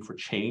agitating for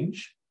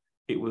change.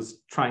 It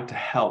was trying to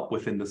help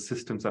within the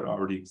systems that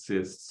already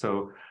exist.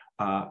 So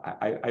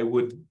I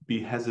would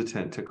be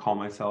hesitant to call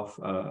myself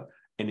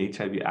an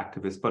HIV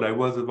activist, but I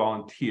was a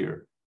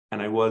volunteer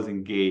and I was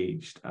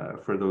engaged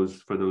for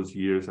those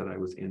years that I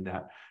was in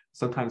that.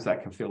 Sometimes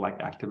that can feel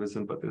like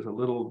activism, but there's a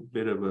little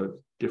bit of a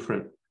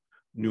different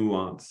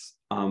nuance.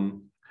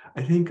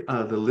 I think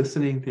the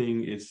listening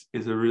thing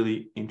is a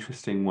really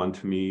interesting one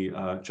to me,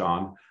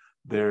 John.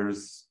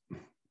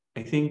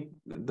 I think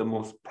the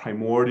most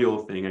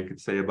primordial thing I could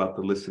say about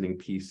the listening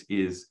piece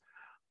is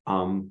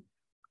a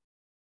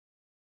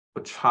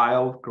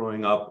child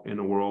growing up in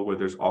a world where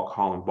there's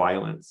alcohol and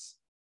violence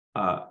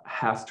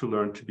has to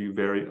learn to be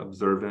very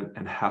observant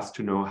and has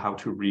to know how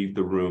to read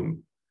the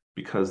room,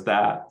 because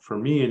that, for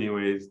me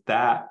anyways,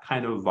 that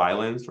kind of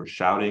violence or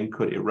shouting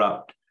could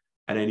erupt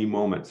at any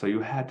moment. So you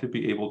had to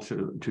be able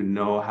to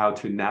know how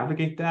to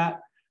navigate that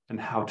and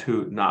how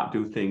to not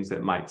do things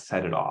that might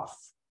set it off.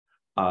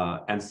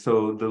 And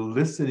so the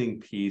listening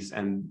piece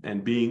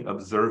and being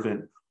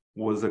observant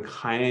was a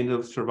kind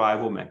of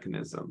survival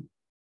mechanism.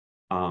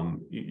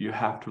 You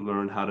have to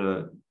learn how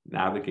to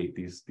navigate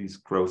these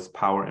gross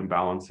power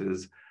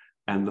imbalances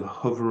and the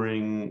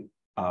hovering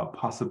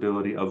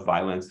possibility of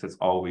violence that's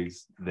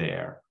always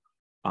there.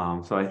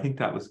 So I think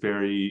that was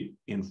very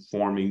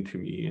informing to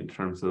me in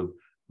terms of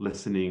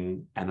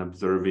listening and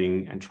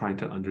observing and trying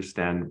to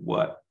understand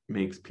what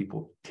makes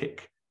people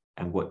tick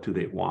and what do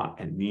they want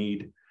and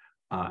need,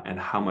 and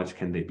how much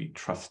can they be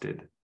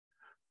trusted.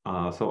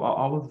 So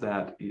all of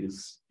that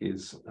is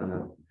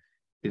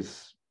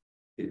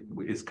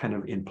kind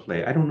of in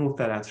play. I don't know if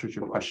that answers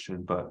your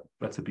question, but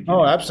that's a beginning.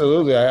 Oh,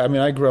 absolutely. I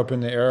mean, I grew up in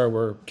the era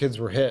where kids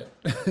were hit.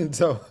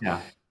 So, Yeah.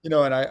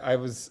 and I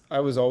was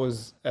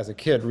always, as a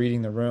kid,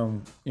 reading the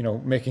room,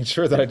 making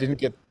sure that I didn't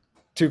get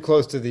too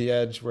close to the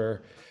edge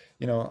where,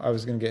 I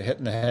was going to get hit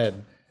in the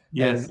head.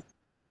 Yes.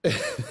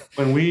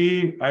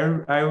 And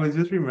I was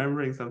just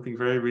remembering something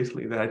very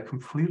recently that I'd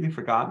completely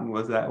forgotten,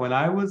 was that when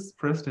I was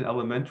first in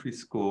elementary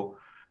school,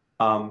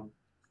 there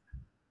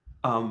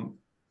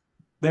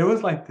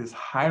was like this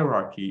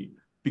hierarchy,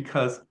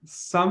 because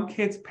some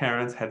kids'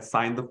 parents had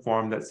signed the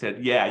form that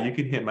said, yeah, you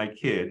can hit my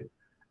kid.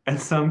 And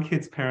some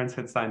kids' parents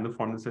had signed the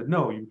form that said,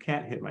 no, you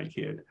can't hit my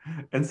kid.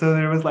 And so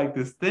there was like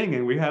this thing,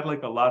 and we had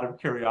like a lot of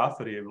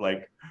curiosity of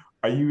like,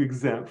 are you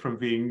exempt from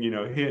being,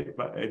 hit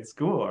at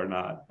school or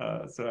not?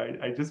 So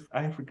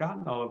I had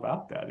forgotten all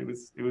about that.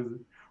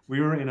 We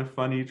were in a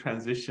funny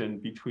transition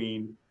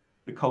between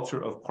the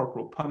culture of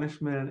corporal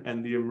punishment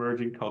and the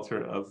emerging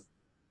culture of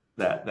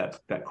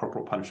that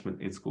corporal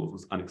punishment in schools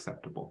was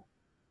unacceptable.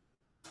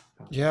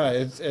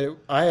 yeah,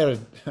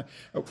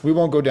 we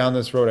won't go down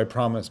this road, I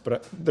promise,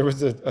 but there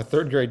was a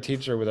third grade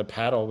teacher with a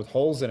paddle with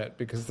holes in it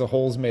because the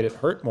holes made it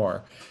hurt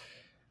more.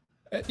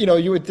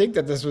 You would think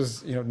that this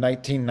was,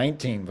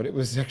 1919, but it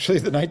was actually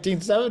the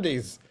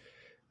 1970s,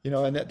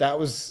 and that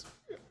was,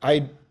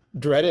 I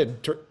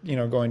dreaded,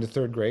 going to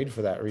third grade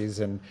for that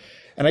reason.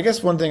 And I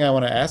guess one thing I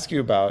want to ask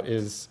you about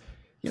is,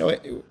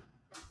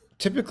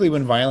 typically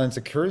when violence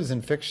occurs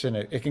in fiction,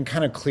 it can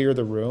kind of clear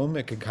the room,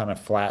 it can kind of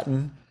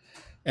flatten.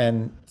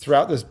 And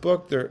throughout this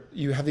book,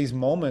 you have these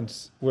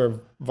moments where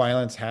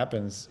violence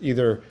happens,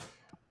 either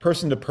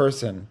person to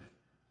person,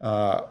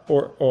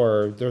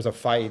 or there's a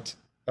fight,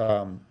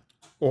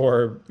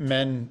 or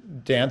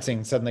men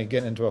dancing suddenly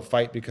get into a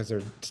fight because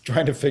they're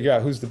trying to figure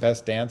out who's the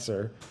best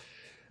dancer.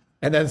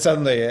 And then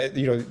suddenly,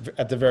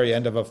 at the very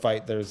end of a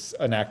fight, there's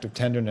an act of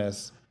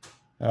tenderness.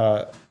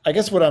 I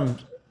guess what I'm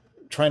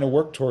trying to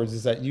work towards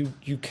is that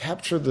you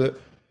capture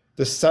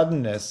the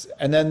suddenness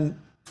and then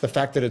the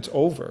fact that it's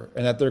over,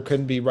 and that there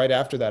couldn't be right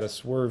after that a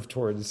swerve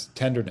towards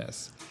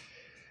tenderness.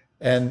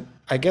 And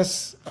I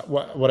guess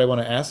what I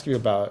want to ask you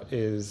about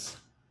is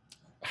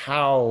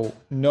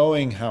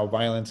knowing how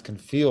violence can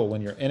feel when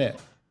you're in it,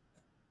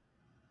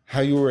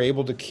 how you were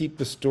able to keep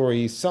the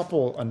story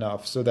supple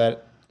enough so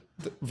that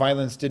the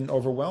violence didn't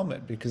overwhelm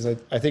it. Because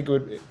I think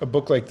a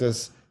book like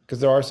this, because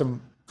there are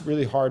some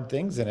really hard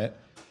things in it,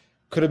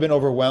 could have been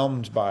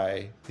overwhelmed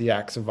by the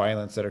acts of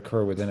violence that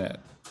occur within it.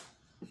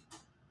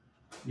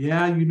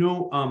 Yeah, I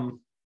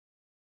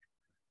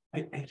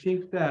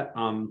think that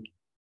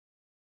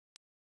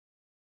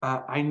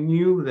I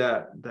knew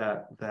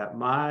that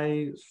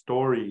my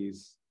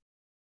stories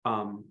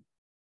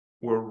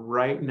were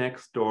right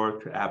next door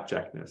to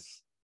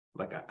abjectness.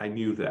 Like I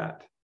knew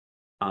that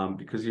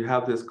because you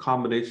have this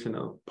combination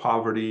of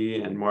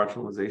poverty and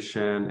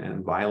marginalization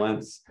and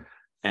violence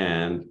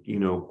and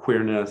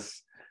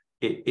queerness.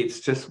 It's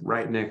just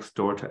right next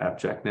door to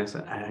abjectness,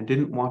 and I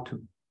didn't want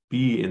to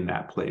be in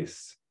that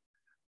place.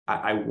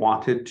 I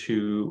wanted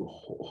to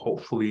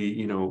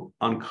hopefully,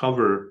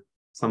 uncover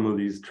some of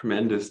these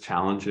tremendous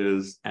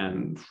challenges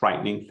and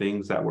frightening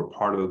things that were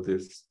part of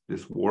this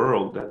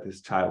world that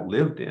this child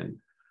lived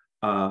in.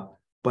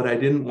 But I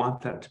didn't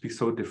want that to be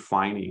so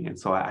defining. And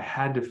so I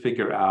had to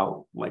figure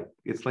out, like,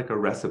 it's like a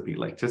recipe,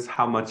 like just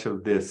how much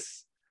of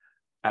this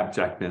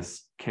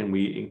abjectness can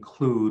we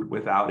include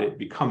without it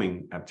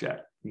becoming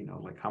abject?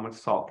 Like how much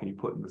salt can you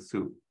put in the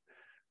soup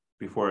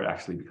before it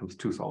actually becomes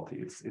too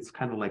salty? It's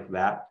kind of like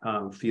that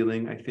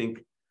feeling, I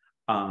think.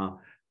 I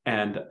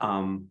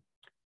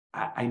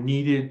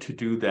needed to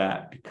do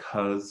that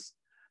because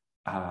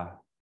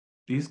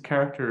these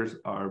characters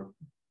are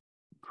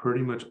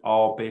pretty much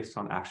all based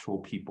on actual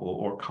people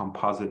or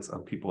composites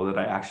of people that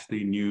I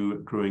actually knew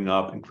growing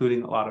up,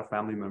 including a lot of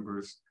family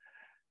members.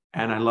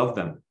 And I love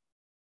them.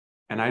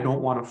 And I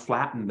don't want to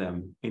flatten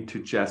them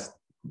into just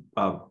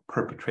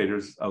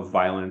perpetrators of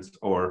violence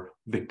or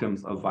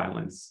victims of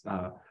violence.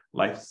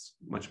 Life's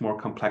much more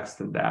complex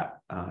than that.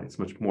 It's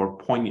much more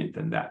poignant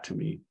than that to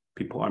me.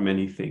 People are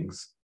many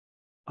things.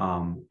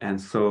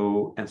 And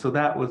so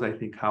that was, I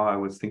think, how I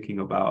was thinking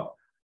about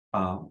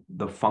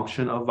the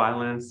function of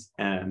violence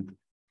and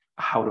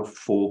how to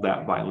fold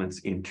that violence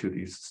into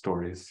these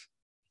stories.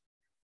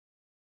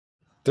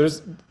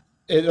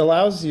 It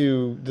allows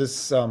you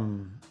this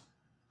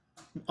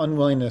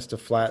unwillingness to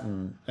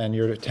flatten and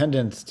your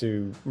attendance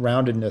to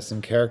roundedness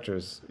in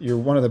characters. You're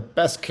one of the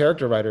best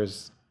character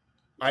writers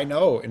I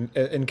know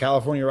in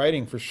California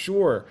writing, for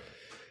sure.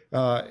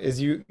 Is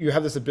you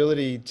have this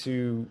ability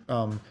to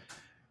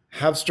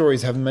have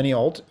stories have many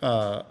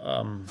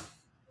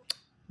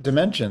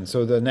dimensions.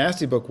 So the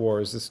Nasty Book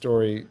Wars, the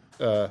story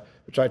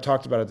which I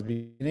talked about at the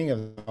beginning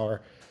of the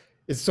hour,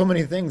 it's so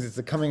many things. It's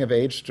a coming of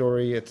age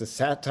story. It's a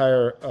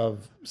satire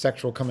of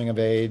sexual coming of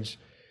age.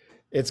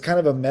 It's kind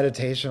of a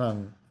meditation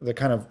on the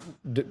kind of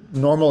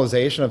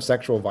normalization of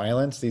sexual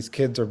violence. These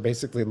kids are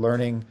basically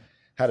learning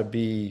how to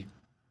be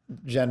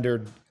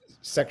gendered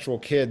sexual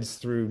kids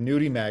through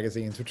nudie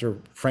magazines, which are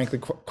frankly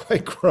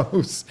quite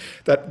gross,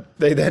 that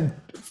they then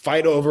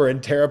fight over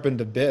and tear up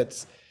into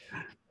bits.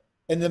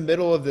 In the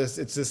middle of this,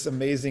 it's this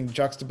amazing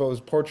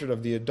juxtaposed portrait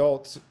of the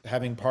adults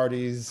having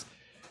parties.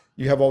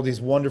 You have all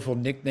these wonderful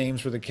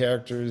nicknames for the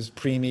characters: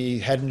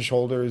 Preemie, Head and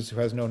Shoulders, who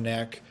has no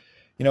neck,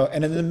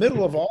 and in the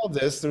middle of all of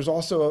this, there's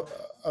also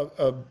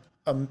a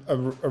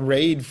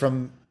raid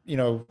from,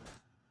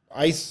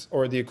 ICE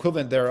or the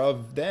equivalent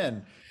thereof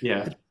then.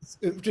 Yeah.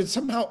 It's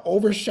somehow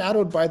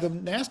overshadowed by the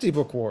Nasty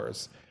Book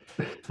Wars.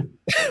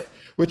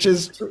 Which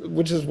is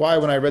why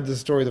when I read this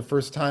story the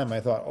first time, I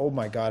thought, oh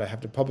my God, I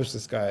have to publish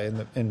this guy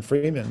in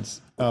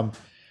Freeman's.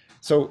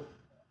 So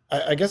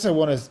I guess I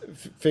want to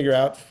figure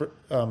out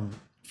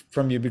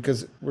from you,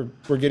 because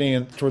we're getting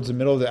in towards the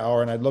middle of the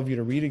hour, and I'd love you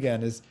to read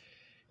again,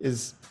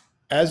 is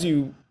as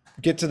you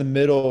get to the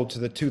middle, to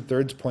the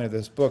 2/3 point of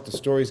this book, the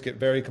stories get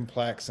very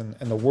complex, and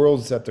the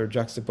worlds that they're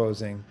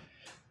juxtaposing,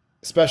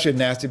 especially in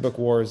Nasty Book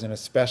Wars and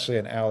especially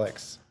in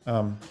Alex.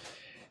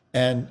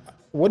 And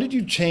what did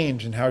you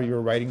change in how you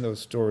were writing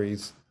those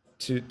stories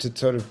to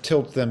sort of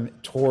tilt them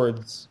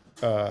towards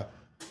a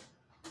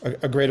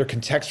greater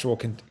contextual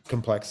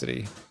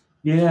complexity?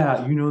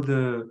 Yeah,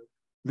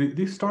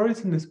 these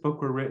stories in this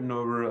book were written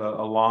over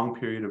a long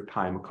period of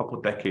time, a couple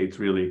of decades,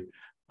 really.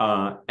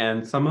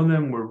 And some of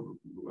them were,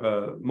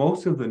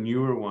 most of the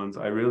newer ones,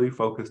 I really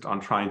focused on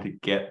trying to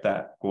get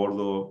that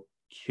Gordo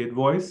kid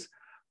voice.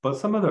 But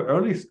some of the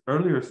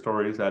earlier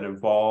stories that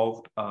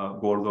involved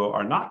Gordo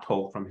are not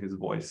told from his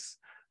voice.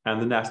 And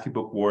the Nasty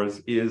Book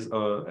Wars is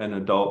an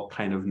adult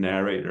kind of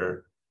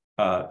narrator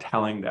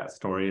telling that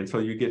story. And so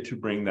you get to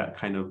bring that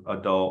kind of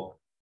adult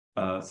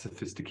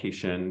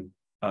sophistication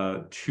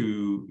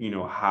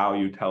to, how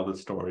you tell the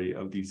story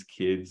of these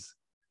kids,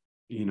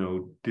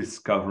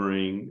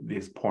 discovering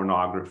this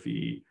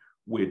pornography,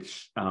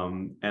 which,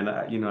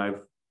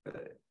 I've,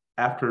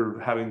 after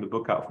having the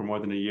book out for more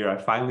than a year, I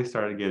finally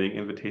started getting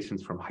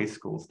invitations from high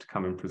schools to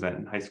come and present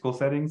in high school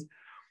settings.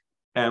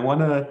 And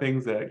one of the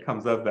things that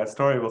comes up, that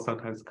story will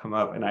sometimes come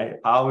up, and I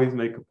always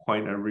make a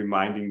point of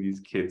reminding these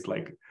kids,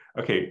 like,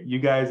 okay, you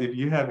guys, if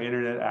you have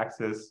internet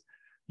access,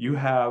 you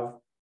have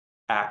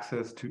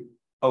access to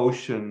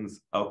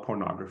oceans of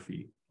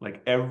pornography,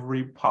 like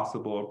every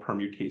possible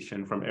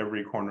permutation from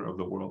every corner of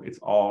the world. It's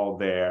all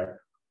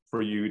there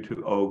for you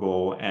to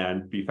ogle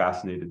and be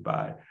fascinated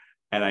by.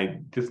 And I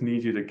just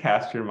need you to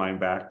cast your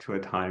mind back to a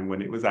time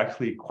when it was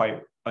actually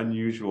quite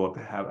unusual to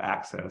have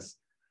access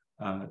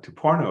to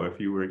porno if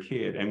you were a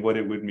kid, and what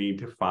it would mean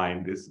to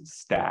find this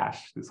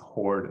stash, this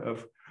hoard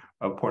of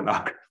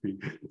pornography.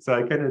 So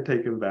I kind of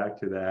take him back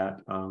to that.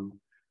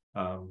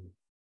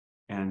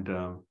 And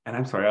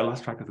I'm sorry, I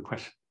lost track of the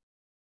question.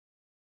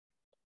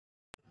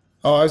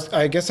 Oh,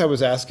 I guess I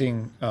was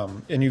asking,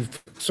 and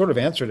you've sort of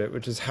answered it,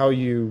 which is how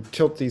you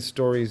tilt these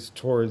stories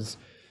towards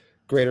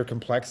greater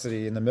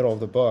complexity in the middle of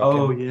the book.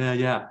 Oh, and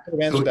yeah. I've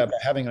answered that by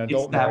having an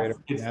adult narrator.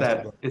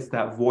 It's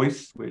that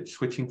voice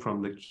switching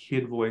from the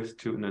kid voice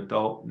to an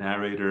adult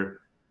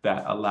narrator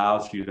that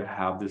allows you to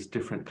have this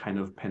different kind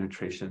of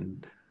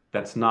penetration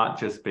that's not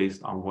just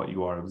based on what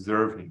you are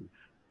observing,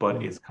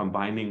 but it's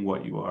combining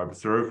what you are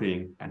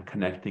observing and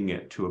connecting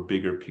it to a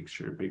bigger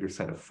picture, a bigger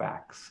set of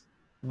facts,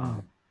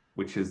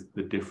 which is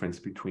the difference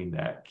between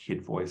that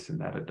kid voice and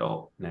that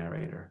adult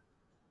narrator.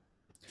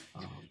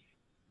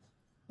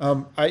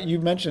 You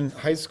mentioned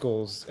high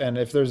schools, and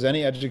if there's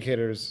any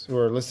educators who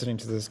are listening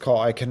to this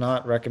call, I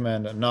cannot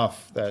recommend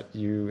enough that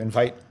you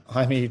invite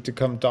Jaime to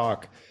come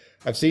talk.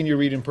 I've seen you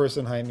read in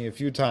person, Jaime, a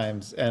few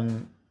times,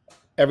 and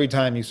every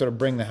time you sort of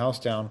bring the house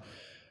down.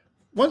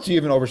 Once you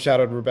even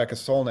overshadowed Rebecca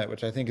Solnit,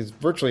 which I think is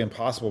virtually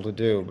impossible to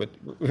do. But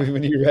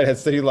when you read at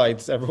City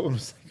Lights, everyone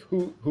was like,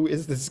 who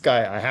is this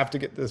guy? I have to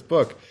get this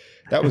book.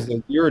 That was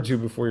a year or two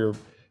before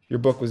your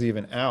book was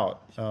even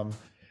out.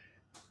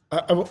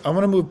 I want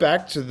to move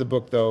back to the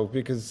book though,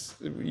 because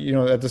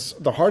at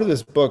the heart of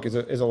this book is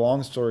a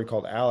long story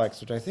called Alex,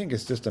 which I think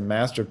is just a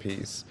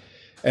masterpiece,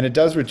 and it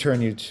does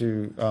return you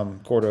to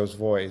Gordo's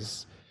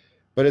voice,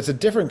 but it's a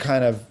different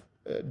kind of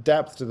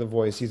depth to the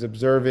voice. He's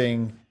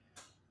observing.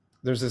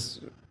 There's this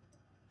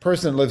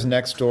person that lives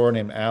next door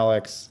named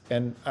Alex,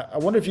 and I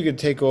wonder if you could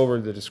take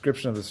over the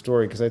description of the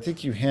story, because I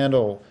think you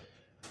handle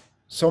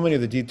so many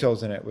of the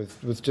details in it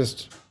with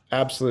just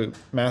absolute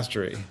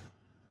mastery.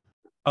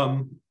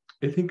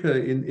 I think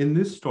in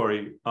this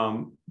story,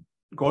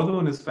 Gordo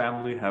and his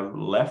family have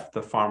left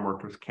the farm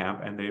workers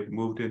camp and they've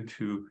moved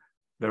into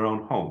their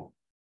own home,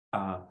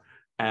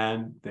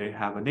 and they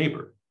have a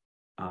neighbor,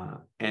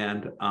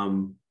 and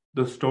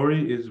the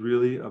story is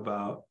really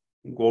about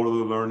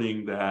Gordo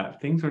learning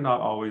that things are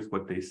not always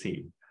what they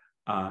seem,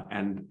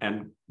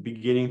 and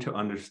beginning to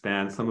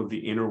understand some of the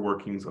inner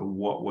workings of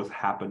what was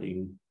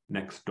happening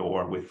next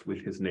door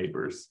with his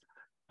neighbors,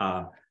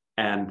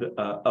 and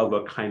of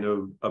a kind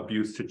of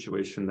abuse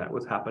situation that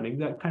was happening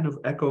that kind of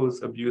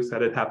echoes abuse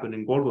that had happened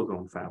in Gordo's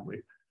own family,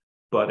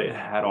 but it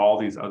had all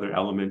these other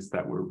elements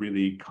that were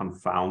really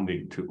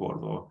confounding to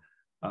Gordo,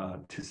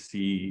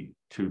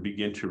 to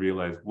begin to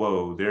realize,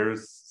 whoa,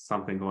 there's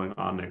something going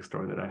on next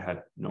door that I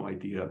had no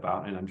idea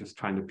about, and I'm just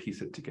trying to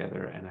piece it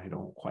together, and I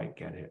don't quite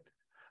get it.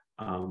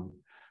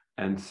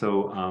 And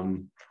so,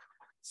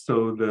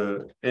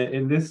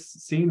 in this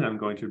scene, I'm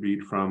going to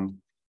read from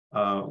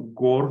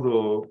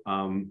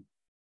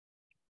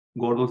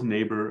Gordo's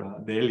neighbor,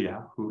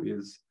 Delia, who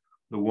is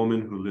the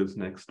woman who lives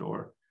next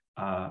door.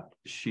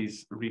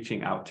 She's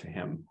reaching out to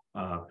him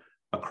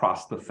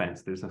across the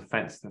fence. There's a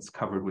fence that's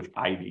covered with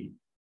ivy,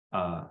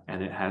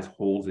 and it has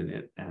holes in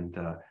it,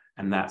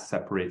 and that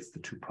separates the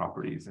two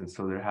properties. And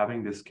so they're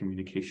having this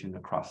communication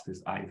across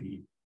this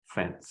ivy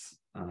fence.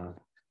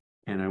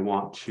 And I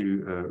want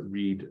to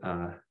read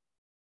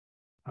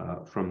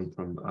from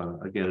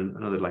again,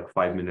 another like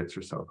 5 minutes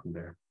or so from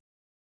there.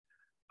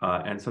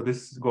 And so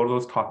this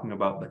Gordo's talking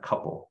about the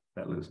couple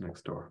that lives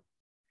next door.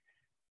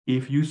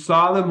 If you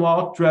saw them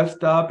all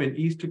dressed up in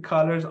Easter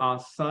colors on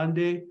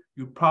Sunday,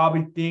 you'd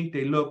probably think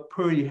they look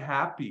pretty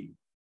happy.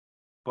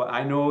 But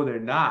I know they're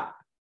not,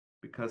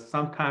 because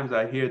sometimes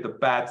I hear the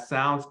bad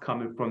sounds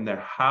coming from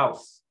their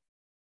house.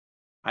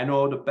 I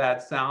know the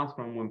bad sounds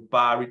from when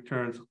Bob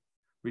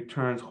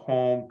returns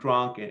home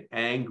drunk and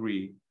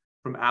angry.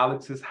 From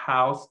Alex's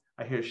house,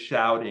 I hear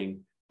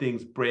shouting,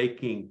 things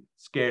breaking,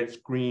 scared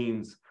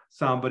screams,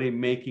 somebody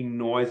making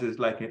noises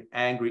like an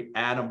angry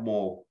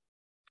animal.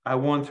 I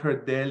once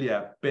heard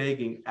Delia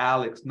begging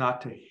Alex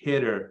not to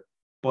hit her,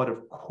 but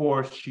of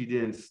course she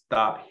didn't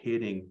stop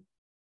hitting.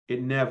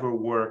 It never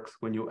works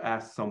when you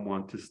ask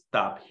someone to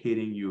stop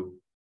hitting you.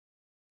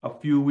 A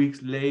few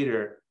weeks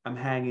later, I'm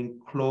hanging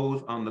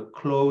clothes on the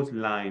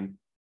clothesline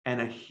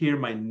and I hear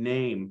my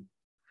name.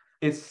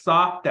 It's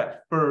soft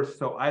at first,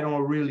 so I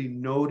don't really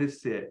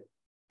notice it,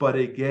 but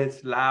it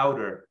gets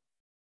louder.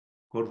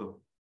 Gordo.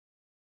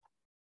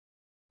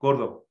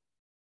 Gordo.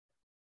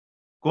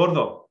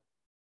 Gordo.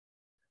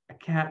 I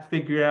can't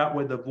figure out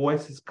where the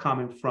voice is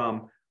coming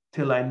from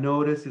till I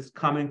notice it's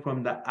coming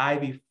from the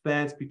ivy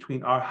fence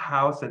between our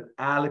house and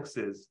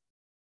Alex's.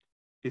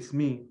 It's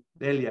me,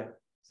 Delia,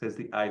 says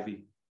the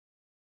ivy.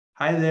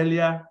 Hi,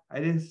 Delia. I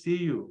didn't see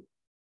you.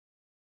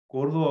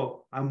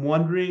 Gordo, I'm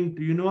wondering,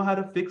 do you know how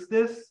to fix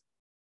this?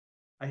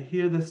 I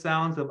hear the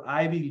sounds of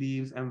ivy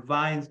leaves and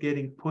vines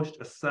getting pushed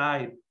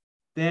aside.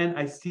 Then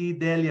I see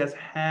Delia's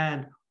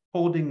hand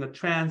holding a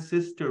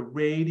transistor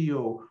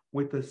radio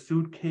with a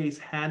suitcase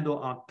handle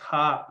on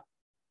top.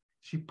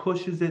 She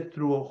pushes it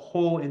through a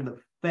hole in the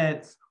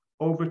fence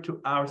over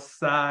to our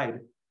side.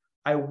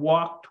 I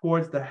walk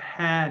towards the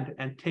hand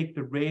and take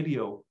the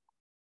radio.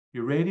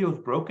 Your radio's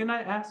broken,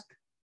 I ask?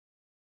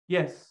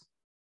 Yes.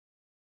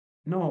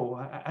 No,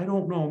 I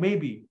don't know,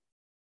 maybe.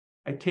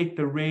 I take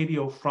the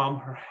radio from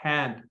her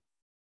hand.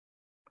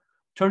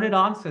 Turn it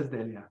on, says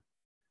Delia.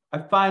 I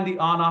find the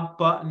on-off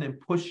button and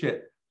push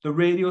it. The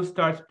radio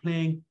starts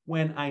playing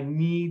When I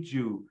Need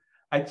You.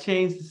 I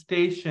change the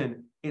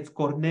station. It's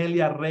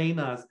Cornelia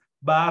Reina's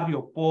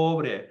Barrio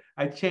Pobre.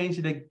 I change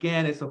it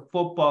again. It's a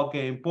football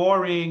game.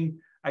 Boring.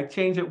 I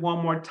change it one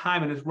more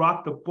time and it's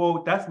Rock the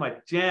Boat. That's my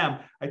jam.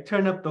 I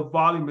turn up the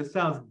volume. It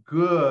sounds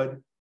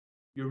good.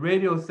 Your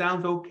radio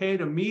sounds okay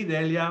to me,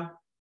 Delia.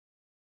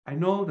 I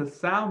know the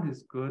sound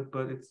is good,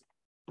 but it's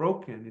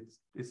broken.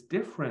 It's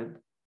different.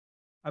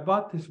 I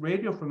bought this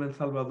radio from El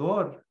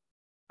Salvador.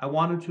 I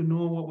wanted to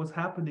know what was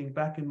happening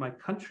back in my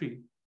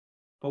country.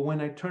 But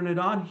when I turn it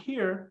on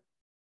here,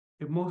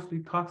 it mostly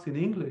talks in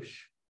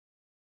English.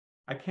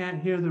 I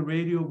can't hear the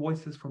radio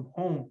voices from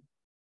home.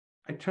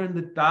 I turn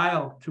the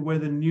dial to where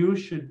the news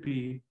should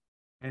be,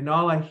 and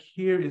all I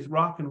hear is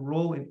rock and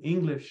roll in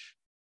English.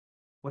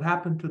 What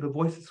happened to the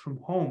voices from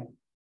home?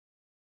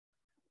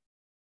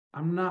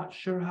 I'm not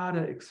sure how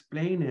to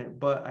explain it,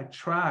 but I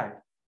try.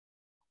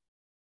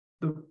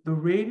 The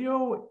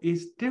radio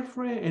is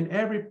different in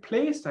every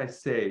place, I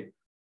say.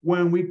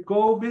 When we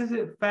go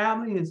visit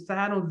family in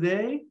San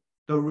Jose,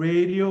 The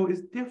radio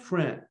is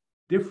different,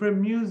 different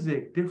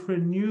music,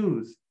 different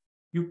news.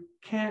 You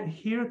can't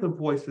hear the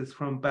voices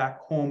from back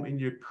home in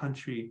your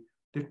country.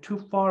 They're too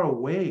far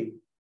away.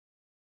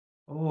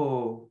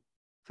 Oh,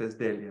 says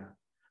Delia,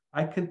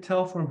 I can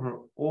tell from her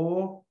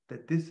all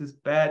that this is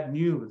bad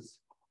news.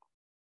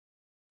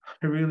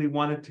 I really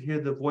wanted to hear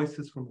the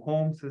voices from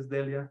home, says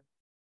Delia.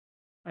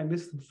 I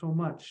miss them so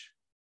much.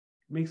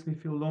 It makes me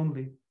feel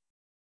lonely.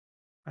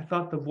 I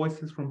thought the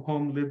voices from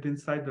home lived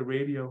inside the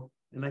radio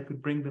and I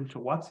could bring them to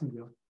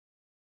Watsonville.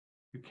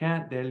 You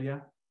can't,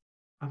 Delia.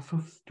 I'm so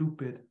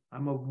stupid.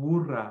 I'm a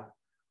burra.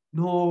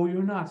 No,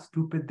 you're not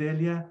stupid,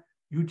 Delia.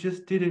 You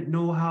just didn't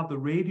know how the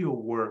radio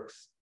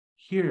works.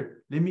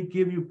 Here, let me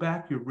give you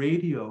back your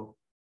radio.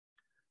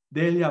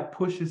 Delia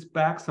pushes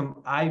back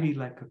some ivy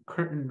like a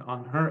curtain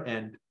on her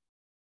end.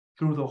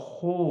 Through the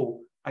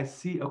hole, I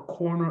see a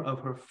corner of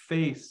her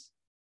face.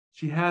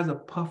 She has a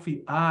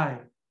puffy eye.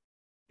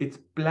 It's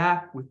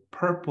black with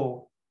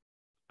purple.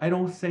 I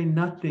don't say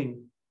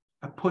nothing.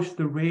 I push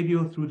the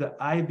radio through the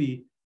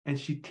ivy and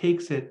she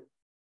takes it.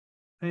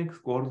 Thanks,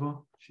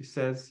 Gordo, she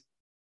says.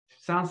 She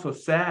sounds so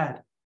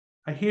sad.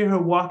 I hear her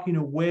walking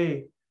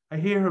away. I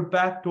hear her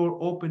back door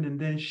open and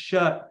then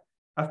shut.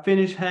 I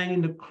finish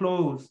hanging the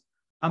clothes.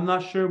 I'm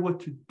not sure what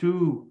to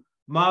do.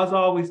 Ma's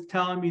always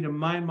telling me to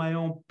mind my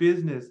own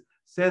business.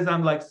 Says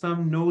I'm like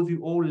some nosy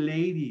old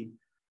lady.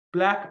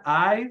 Black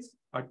eyes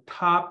are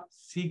top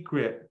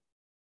secret.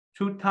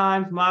 2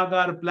 times Ma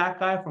got a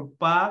black eye from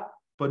Pa,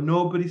 but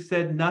nobody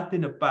said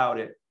nothing about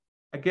it.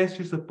 I guess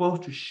you're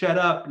supposed to shut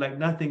up like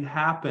nothing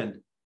happened.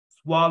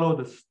 Swallow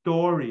the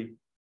story.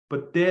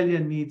 But Delia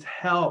needs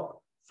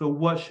help. So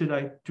what should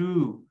I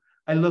do?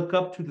 I look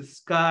up to the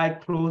sky,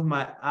 close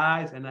my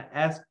eyes, and I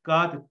ask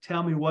God to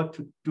tell me what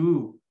to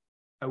do.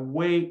 I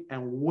wait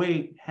and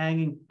wait,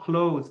 hanging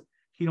clothes.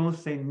 He don't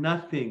say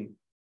nothing.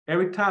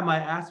 Every time I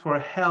ask for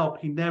help,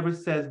 he never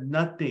says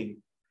nothing.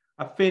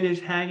 I finish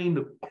hanging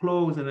the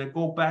clothes and I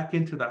go back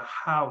into the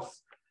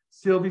house.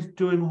 Sylvie's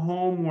doing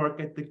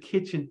homework at the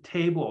kitchen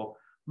table.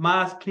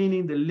 Ma's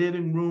cleaning the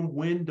living room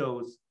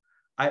windows.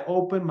 I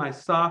open my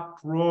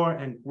sock drawer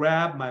and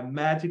grab my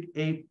magic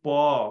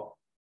 8-ball.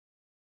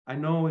 I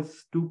know it's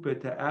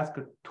stupid to ask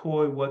a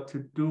toy what to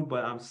do,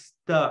 but I'm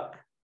stuck.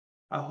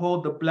 I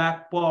hold the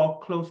black ball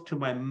close to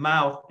my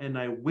mouth and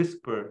I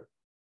whisper,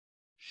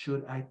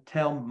 should I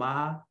tell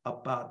Ma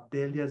about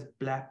Delia's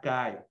black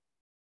eye?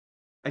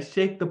 I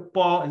shake the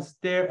ball and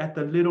stare at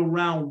the little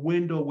round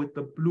window with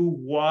the blue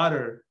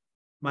water.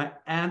 My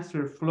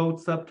answer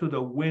floats up to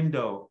the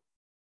window.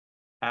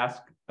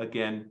 Ask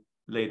again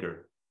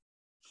later.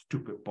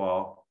 Stupid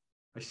ball.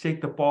 I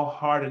shake the ball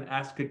hard and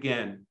ask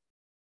again.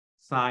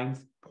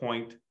 Signs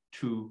point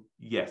to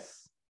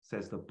yes,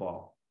 says the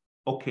ball.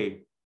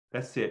 Okay,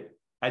 that's it.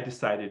 I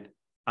decided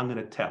I'm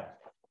gonna tell.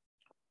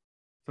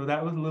 So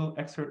that was a little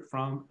excerpt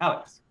from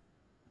Alex.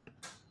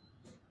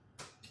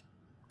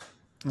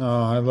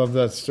 Oh, I love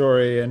that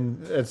story.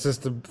 And it's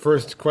just the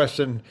first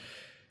question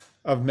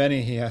of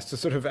many he has to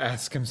sort of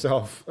ask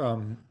himself,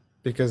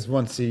 because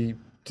once he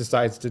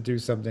decides to do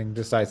something,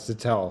 decides to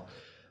tell,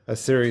 a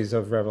series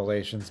of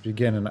revelations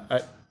begin.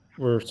 And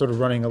we're sort of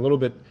running a little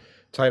bit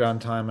tight on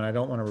time, and I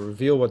don't want to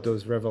reveal what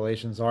those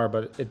revelations are,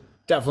 but it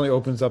definitely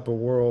opens up a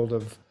world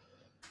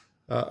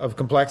of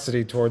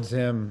complexity towards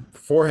him,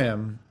 for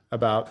him,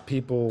 about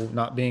people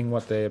not being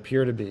what they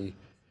appear to be,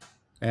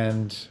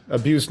 and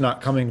abuse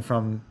not coming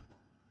from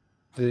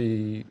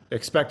the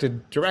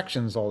expected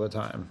directions all the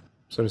time,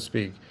 so to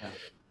speak. Yeah.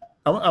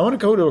 I want to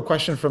go to a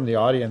question from the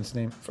audience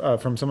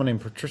from someone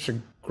named Patricia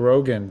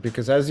Grogan,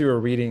 because as you were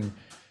reading,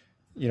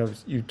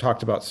 you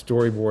talked about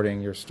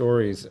storyboarding your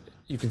stories.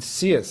 You can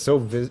see it so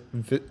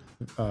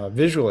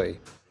visually.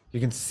 You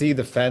can see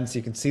the fence.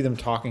 You can see them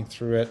talking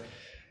through it.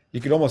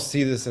 You could almost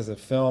see this as a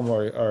film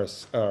or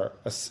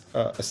a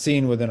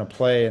scene within a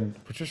play.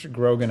 And Patricia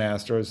Grogan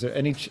asked her, is there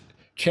any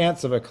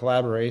chance of a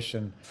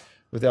collaboration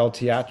with El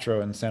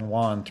Teatro in San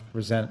Juan to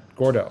present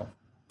Gordo?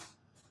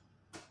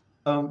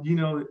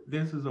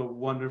 This is a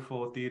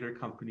wonderful theater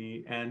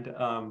company, and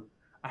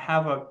I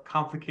have a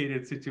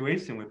complicated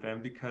situation with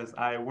them because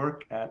I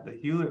work at the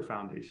Hewlett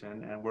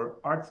Foundation and we're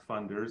arts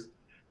funders,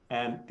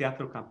 and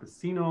Teatro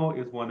Campesino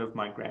is one of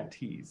my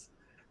grantees.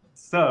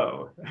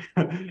 So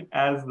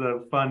as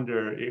the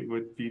funder, it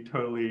would be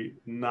totally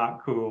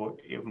not cool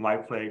if my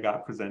play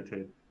got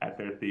presented at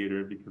their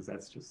theater, because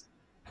that's just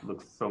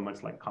looks so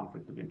much like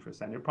conflict of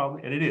interest, and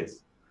it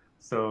is.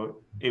 So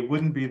it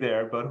wouldn't be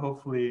there, but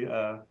hopefully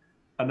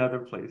another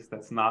place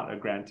that's not a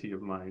grantee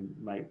of mine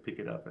might pick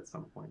it up at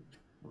some point.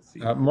 We'll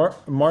see.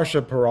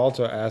 Marcia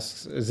Peralta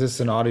asks, is this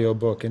an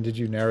audiobook and did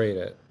you narrate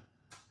it?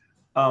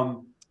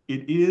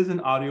 It is an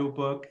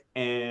audiobook,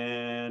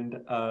 and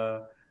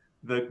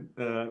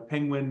the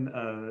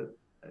Penguin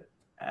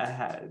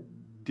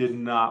did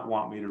not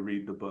want me to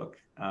read the book,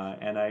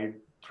 and I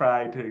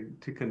tried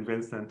to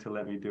convince them to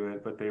let me do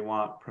it, but they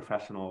want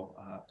professionals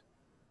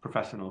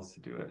to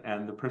do it,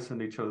 and the person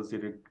they chose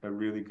did a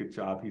really good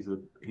job.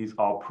 He's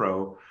all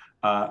pro.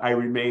 I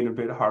remain a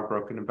bit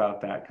heartbroken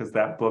about that, because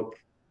that book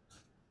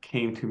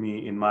came to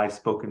me in my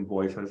spoken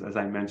voice. As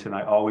I mentioned,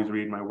 I always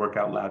read my work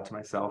out loud to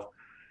myself.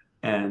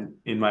 And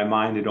in my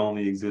mind, it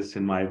only exists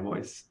in my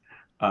voice.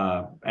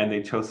 And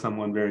they chose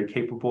someone very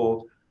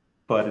capable,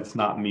 but it's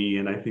not me.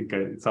 And I think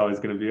it's always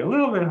going to be a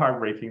little bit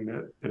heartbreaking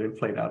that it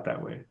played out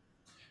that way.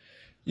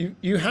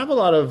 You have a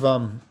lot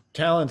of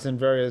talents in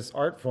various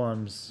art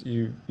forms.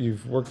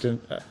 You've worked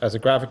as a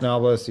graphic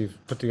novelist. You've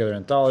put together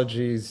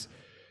anthologies.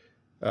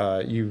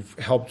 You've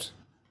helped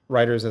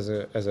writers as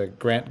a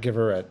grant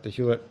giver at the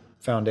Hewlett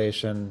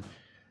Foundation.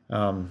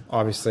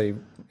 Obviously,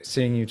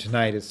 seeing you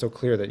tonight, it's so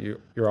clear that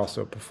you're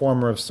also a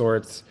performer of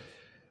sorts,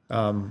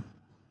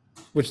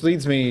 which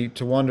leads me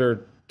to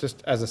wonder,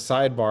 just as a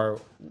sidebar,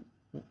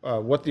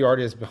 what the art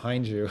is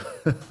behind you,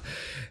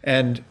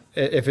 and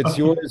if it's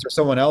yours or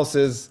someone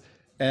else's,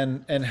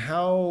 and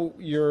how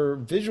your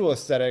visual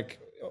aesthetic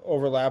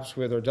overlaps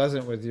with or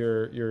doesn't with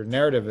your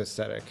narrative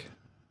aesthetic.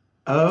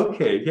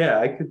 Okay, yeah,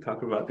 I could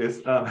talk about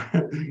this.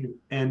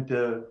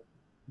 And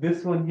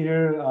this one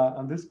here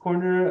on this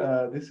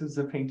corner, this is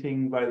a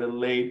painting by the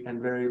late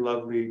and very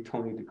lovely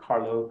Tony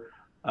DiCarlo,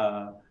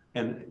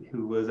 and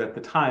who was at the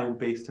time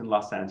based in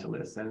Los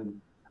Angeles. And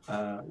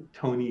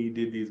Tony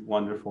did these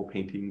wonderful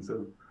paintings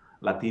of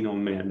Latino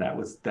men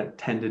that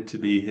tended to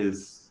be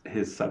his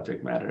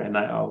subject matter, and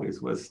I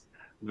always was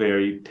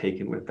very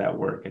taken with that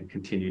work and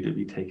continue to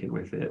be taken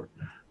with it.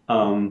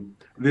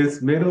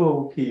 This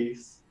middle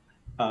piece,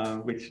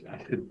 which I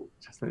should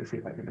just, let me see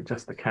if I can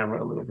adjust the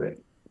camera a little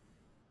bit.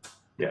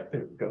 Yeah,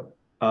 there we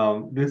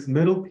go. This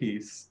middle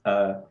piece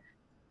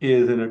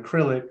is an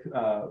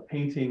acrylic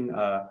painting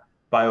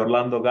by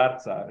Orlando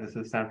Garza. It's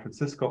a San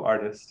Francisco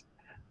artist.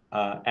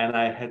 And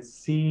I had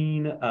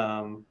seen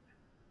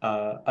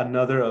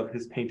another of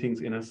his paintings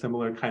in a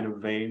similar kind of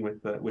vein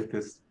with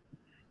this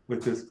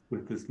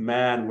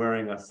man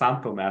wearing a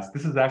santo mask.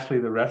 This is actually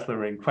the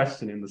wrestler in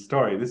question in the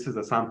story. This is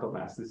a santo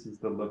mask. This is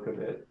the look of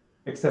it.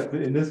 Except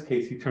in this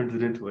case, he turns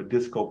it into a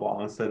disco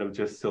ball instead of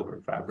just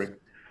silver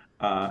fabric.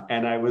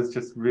 And I was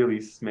just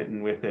really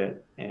smitten with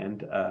it.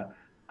 And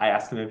I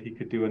asked him if he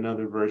could do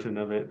another version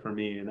of it for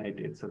me, and I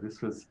did. So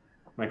this was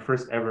my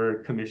first ever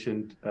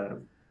commissioned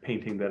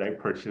painting that I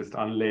purchased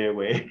on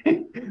layaway.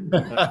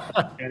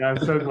 And I'm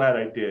so glad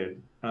I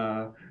did.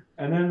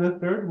 And then the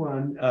third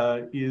one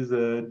is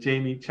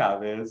Jaime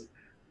Chavez.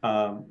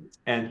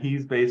 And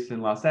he's based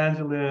in Los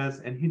Angeles,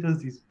 and he does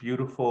these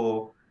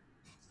beautiful,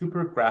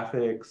 super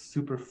graphic,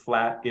 super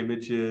flat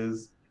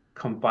images,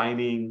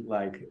 combining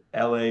like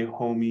LA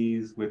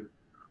homies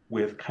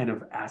with kind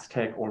of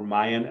Aztec or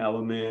Mayan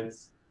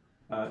elements.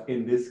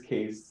 In this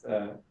case,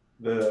 the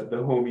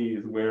homie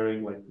is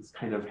wearing like this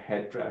kind of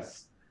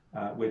headdress,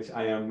 which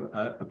I am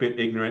a bit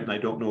ignorant, and I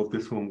don't know if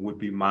this one would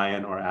be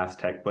Mayan or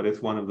Aztec, but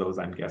it's one of those,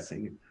 I'm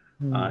guessing.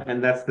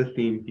 And that's the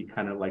theme he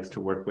kind of likes to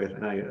work with,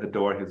 and I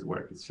adore his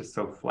work. It's just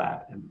so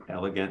flat and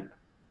elegant.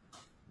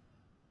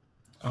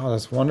 Oh,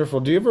 that's wonderful.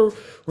 Do you ever,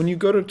 when you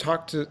go to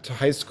talk to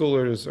high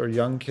schoolers or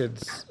young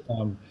kids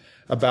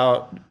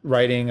about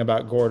writing,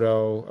 about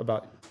Gordo,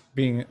 about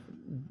being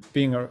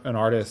an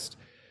artist,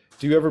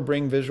 do you ever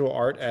bring visual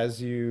art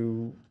as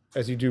you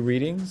do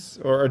readings,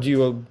 or do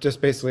you just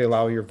basically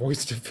allow your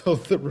voice to fill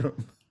the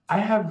room? I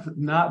have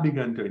not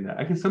begun doing that.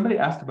 I guess somebody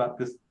asked about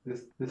this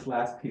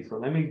last piece. Well,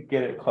 let me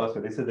get it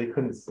closer. They said they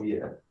couldn't see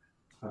it.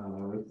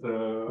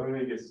 So let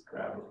me just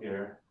grab it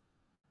here.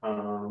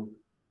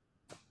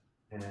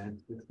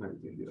 And this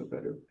might give you a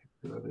better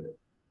picture of it.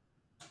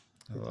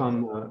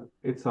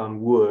 It's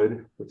on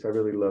wood, which I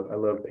really love. I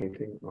love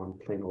painting on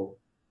plain old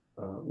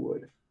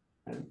wood,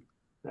 and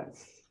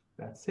that's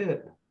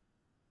it.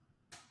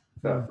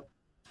 So,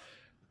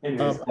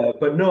 anyways,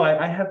 but no,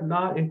 I have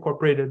not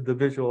incorporated the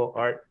visual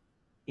art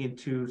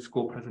into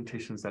school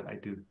presentations that I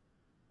do.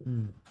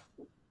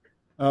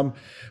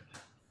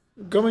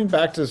 Going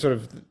back to sort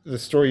of the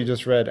story you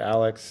just read,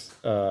 Alex,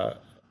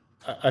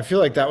 I feel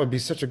like that would be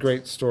such a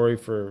great story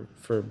for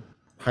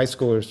high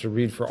schoolers to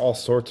read for all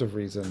sorts of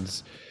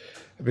reasons,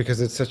 because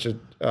it's such a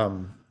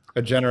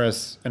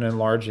generous and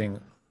enlarging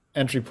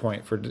entry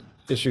point for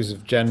issues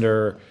of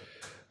gender,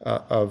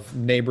 of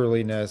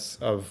neighborliness,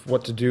 of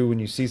what to do when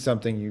you see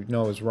something you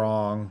know is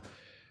wrong,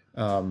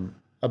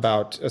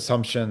 about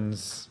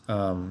assumptions,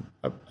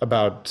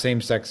 about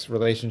same-sex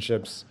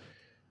relationships,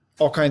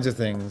 all kinds of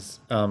things.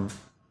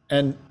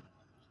 And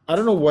I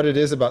don't know what it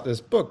is about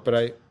this book,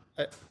 but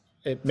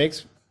it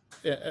makes,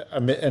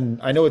 and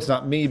I know it's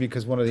not me,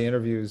 because one of the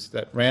interviews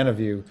that ran of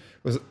you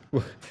was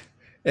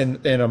in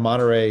a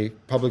Monterey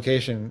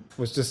publication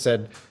was just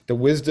said, the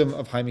wisdom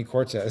of Jaime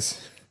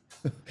Cortez,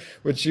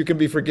 which you can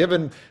be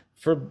forgiven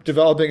for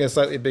developing a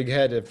slightly big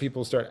head if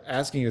people start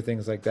asking you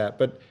things like that.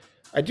 But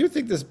I do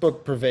think this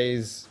book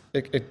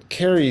it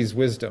carries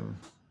wisdom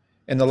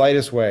in the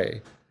lightest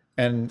way.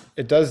 And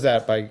it does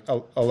that by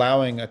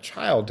allowing a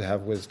child to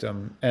have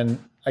wisdom.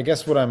 And I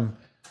guess what I'm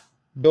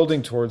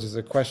building towards is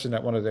a question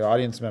that one of the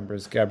audience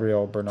members,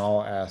 Gabrielle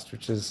Bernal, asked,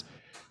 which is,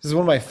 this is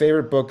one of my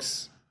favorite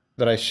books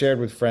that I shared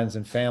with friends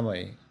and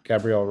family.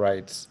 Gabrielle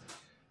writes,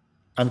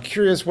 I'm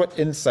curious what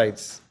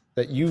insights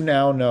that you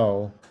now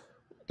know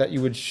that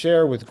you would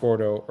share with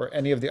Gordo or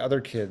any of the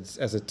other kids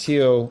as a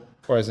Tio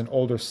or as an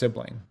older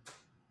sibling?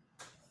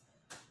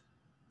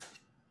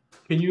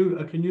 Can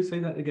you say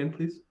that again,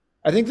 please?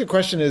 I think the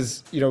question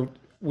is,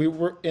 we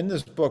were in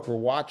this book, we're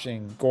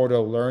watching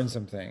Gordo learn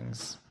some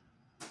things,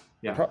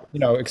 Yeah.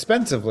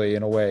 expensively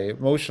in a way,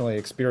 emotionally,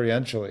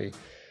 experientially.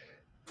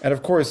 And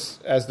of course,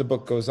 as the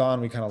book goes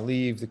on, we kind of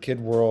leave the kid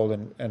world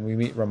and we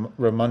meet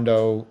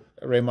Raymundo,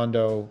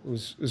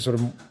 who's sort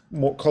of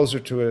more closer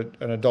to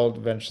an adult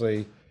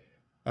eventually,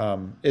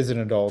 is an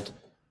adult.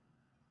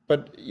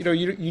 But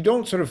you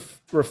don't sort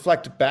of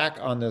reflect back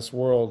on this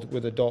world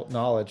with adult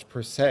knowledge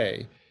per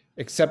se,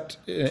 except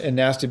in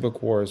Nasty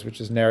Book Wars, which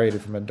is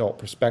narrated from an adult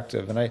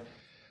perspective. And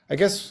I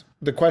guess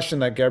the question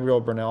that Gabrielle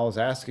Bernal is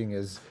asking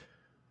is,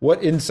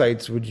 what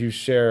insights would you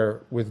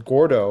share with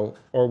Gordo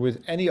or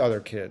with any other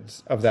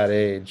kids of that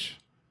age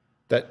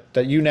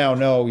that you now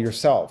know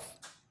yourself,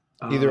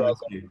 either as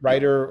a Okay.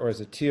 writer or as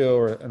a Tio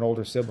or an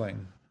older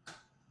sibling?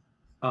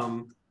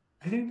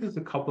 I think there's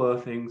a couple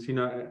of things.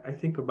 I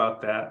think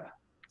about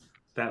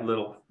that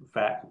little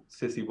fat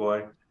sissy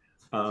boy,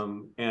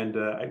 and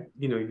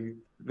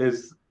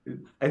there's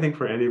I think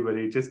for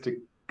anybody just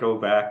to go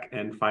back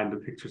and find the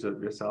pictures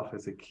of yourself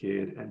as a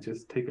kid and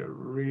just take a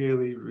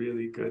really,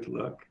 really good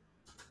look,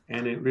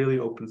 and it really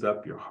opens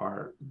up your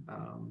heart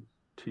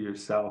to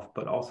yourself,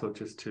 but also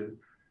just to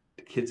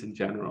kids in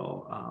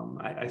general.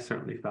 I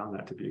certainly found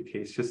that to be a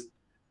case. Just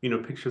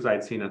pictures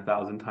I'd seen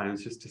 1,000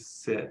 times, just to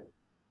sit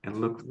and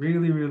look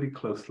really, really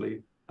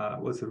closely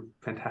was a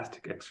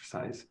fantastic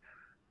exercise.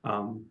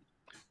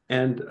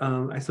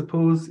 I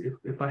suppose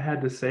if I had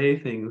to say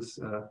things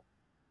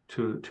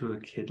to a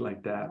kid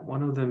like that,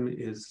 one of them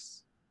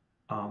is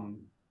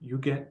you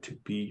get to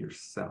be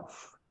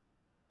yourself.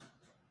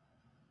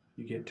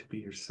 You get to be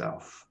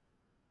yourself.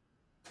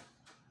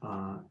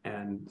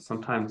 And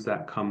sometimes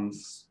that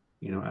comes,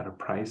 at a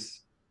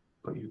price,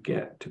 but you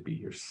get to be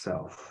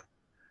yourself.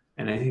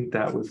 And I think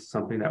that was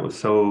something that was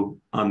so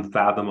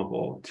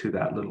unfathomable to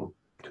that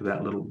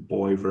little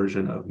boy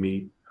version of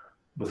me,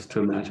 was to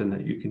imagine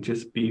that you can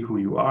just be who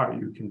you are.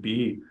 You can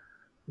be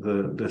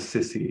the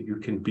sissy, you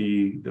can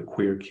be the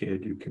queer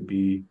kid, you can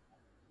be,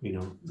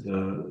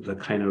 the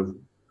kind of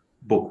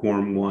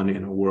bookworm one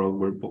in a world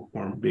where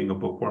being a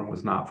bookworm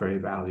was not very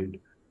valued.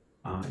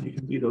 You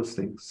can be those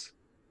things.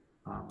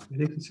 I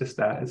think it's just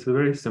that. It's a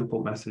very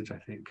simple message, I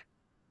think.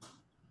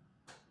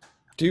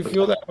 Do you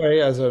feel that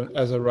way as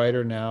a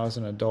writer now, as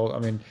an adult? I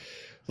mean,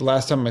 the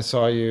last time I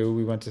saw you,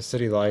 we went to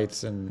City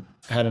Lights and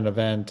had an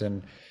event,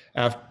 and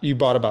after you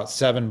bought about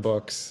 7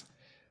 books,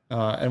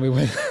 and we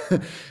went,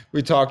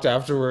 we talked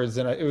afterwards,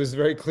 and it was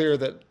very clear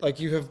that like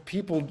you have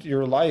peopled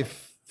your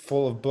life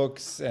full of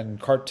books and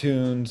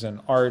cartoons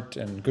and art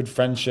and good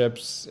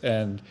friendships,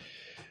 and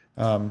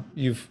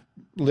you've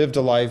lived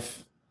a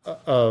life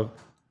of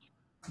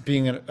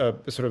being a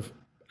sort of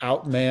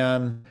out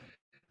man,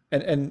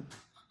 and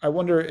I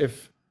wonder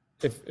if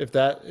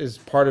that is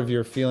part of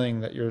your feeling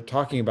that you're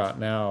talking about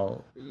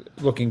now,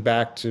 looking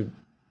back to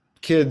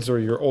kids or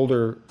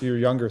your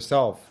younger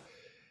self,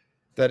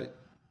 that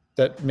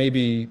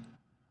maybe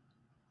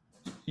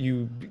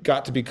you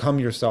got to become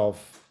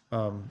yourself.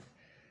 And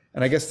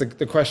I guess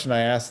the question I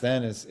ask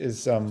then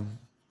is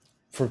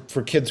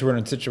for kids who are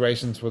in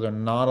situations where they're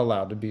not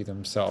allowed to be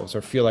themselves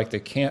or feel like they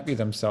can't be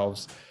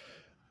themselves,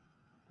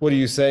 what do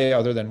you say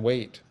other than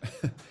wait?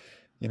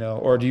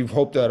 Or do you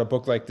hope that a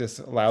book like this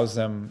allows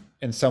them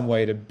in some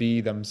way to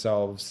be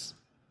themselves,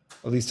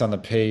 at least on the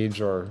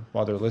page or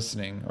while they're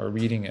listening or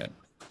reading it?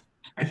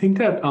 I think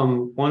that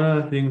one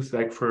of the things,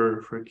 like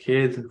for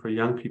kids and for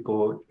young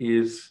people,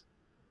 is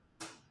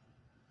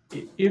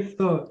if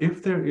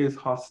there is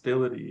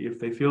hostility, if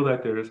they feel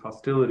that there is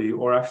hostility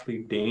or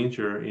actually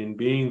danger in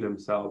being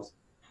themselves,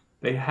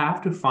 they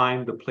have to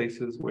find the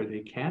places where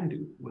they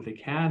can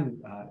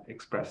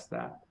express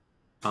that.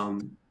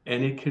 And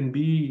it can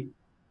be,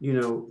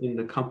 in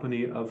the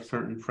company of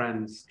certain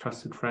friends,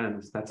 trusted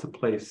friends. That's a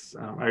place.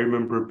 I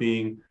remember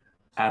being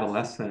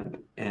adolescent,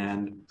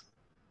 and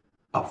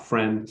a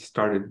friend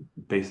started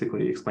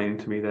basically explaining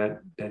to me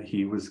that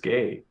he was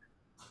gay,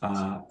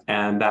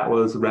 and that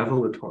was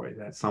revelatory,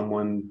 that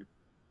someone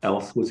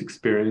else was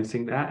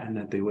experiencing that and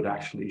that they would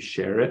actually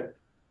share it.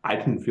 I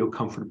didn't feel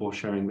comfortable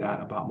sharing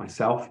that about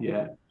myself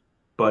yet,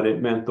 but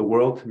it meant the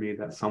world to me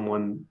that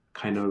someone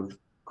kind of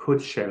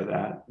could share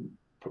that,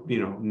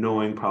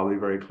 knowing probably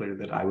very clear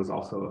that I was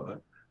also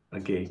a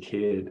gay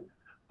kid.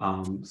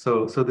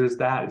 So there's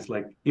that. It's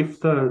like if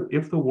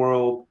the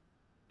world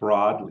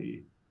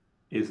broadly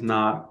is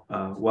not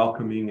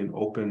welcoming and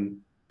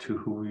open to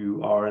who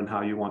you are and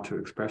how you want to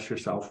express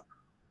yourself,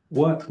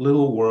 what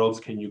little worlds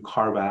can you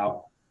carve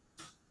out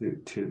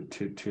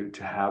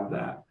to have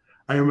that?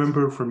 I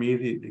remember for me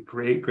the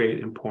great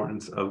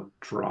importance of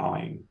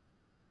drawing.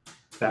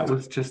 That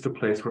was just a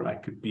place where I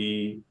could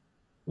be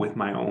with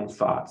my own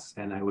thoughts,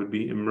 and I would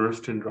be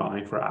immersed in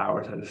drawing for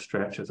hours at a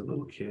stretch as a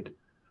little kid.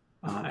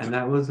 And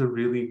that was a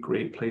really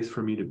great place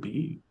for me to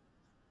be.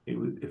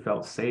 It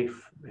felt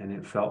safe, and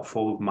it felt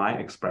full of my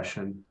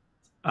expression.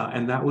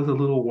 And that was a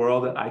little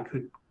world that I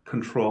could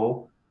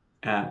control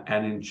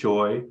and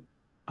enjoy.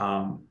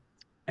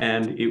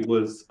 And it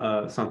was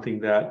something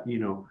that,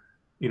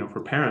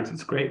 for parents,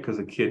 it's great because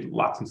a kid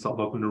locks himself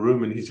up in a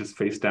room and he's just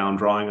face down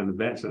drawing on the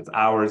bench. That's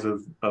hours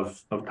of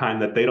time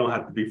that they don't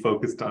have to be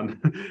focused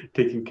on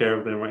taking care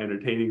of them or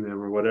entertaining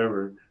them or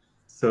whatever.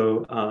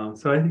 So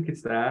I think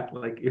it's that,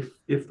 like,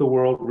 if the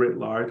world writ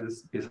large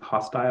is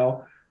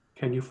hostile,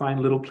 can you find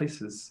little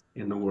places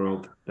in the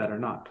world that are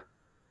not?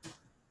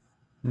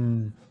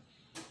 Mm.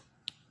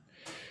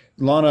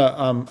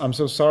 Lana, I'm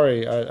so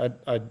sorry.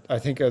 I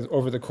think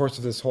over the course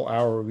of this whole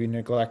hour, we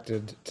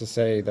neglected to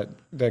say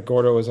that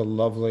Gordo is a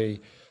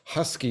lovely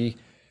husky.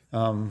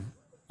 I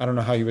don't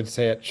know how you would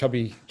say it,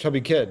 chubby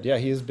kid. Yeah,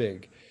 he is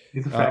big.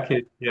 He's a Uh, fat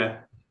kid. Yeah.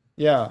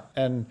 yeah,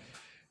 and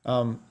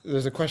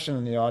there's a question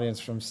in the audience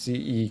from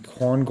CE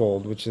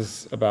Corngold, which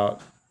is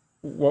about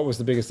what was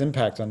the biggest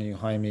impact on you,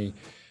 Jaime?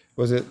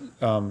 Was it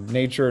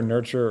nature,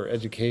 nurture, or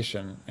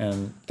education?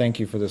 And thank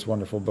you for this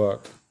wonderful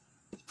book.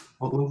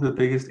 What was the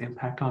biggest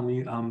impact on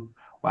me?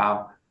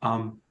 Wow.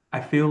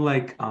 I feel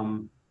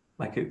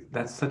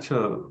that's such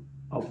a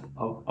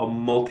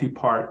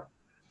multi-part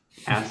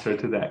answer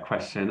to that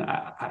question.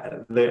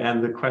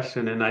 The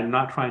question, and I'm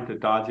not trying to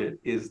dodge it,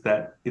 is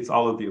that it's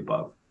all of the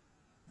above.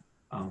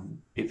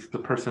 It's the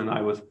person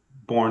I was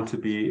born to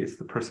be. It's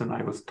the person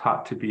I was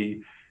taught to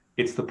be.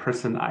 It's the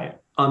person I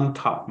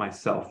untaught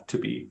myself to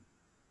be.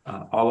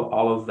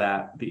 All of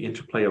that, the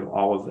interplay of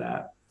all of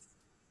that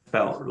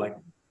felt like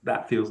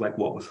that feels like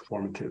what was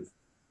formative.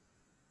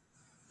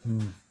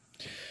 Hmm.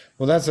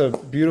 Well, that's a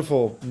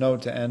beautiful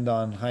note to end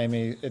on,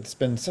 Jaime. It's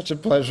been such a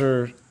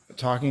pleasure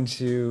talking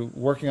to you,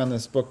 working on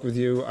this book with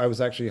you. I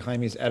was actually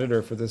Jaime's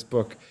editor for this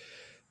book.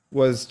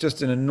 Was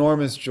just an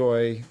enormous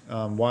joy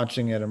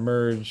watching it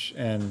emerge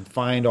and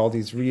find all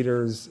these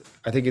readers.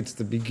 I think it's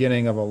the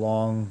beginning of a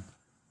long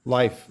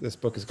life this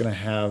book is going to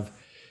have.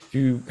 If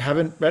you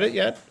haven't read it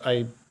yet,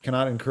 I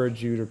cannot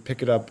encourage you to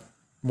pick it up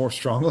more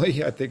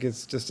strongly. I think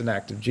it's just an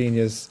act of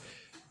genius,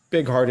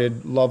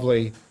 big-hearted,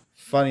 lovely,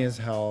 funny as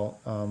hell,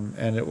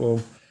 and it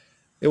will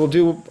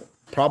do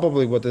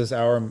probably what this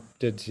hour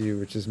did to you,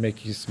 which is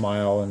make you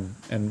smile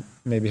and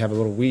maybe have a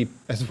little weep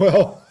as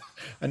well.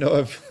 I know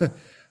I've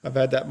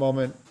had that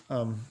moment.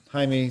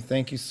 Jaime,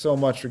 thank you so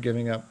much for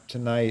giving up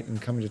tonight and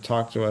coming to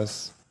talk to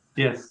us.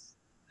 Yes.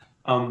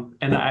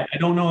 And I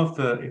don't know if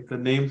the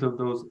names of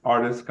those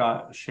artists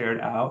got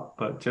shared out,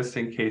 but just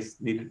in case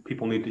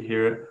people need to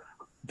hear it,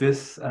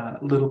 this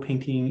little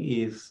painting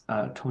is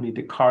Tony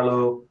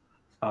DiCarlo.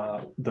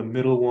 The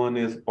middle one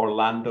is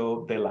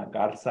Orlando de la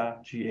Garza,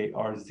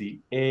 Garza.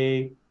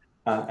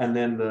 And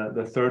then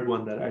the third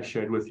one that I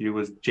shared with you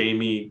was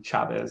Jamie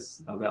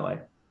Chavez of LA.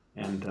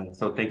 And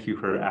so thank you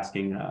for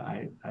asking.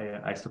 I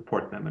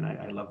support them and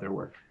I love their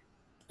work.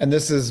 And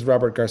this is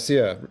Robert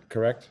Garcia,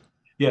 correct?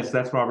 Yes,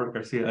 that's Robert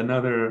Garcia,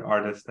 another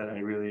artist that I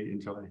really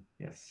enjoy.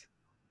 Yes.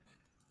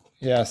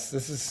 Yes,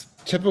 this is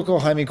typical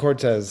Jaime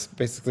Cortez,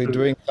 basically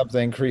doing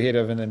something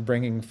creative and then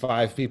bringing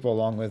five people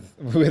along with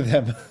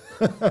him.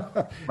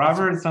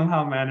 Robert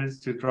somehow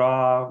managed to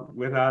draw,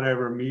 without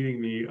ever meeting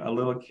me, a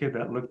little kid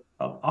that looked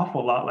an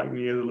awful lot like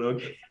me as a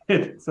little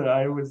kid. So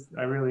I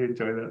really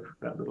enjoyed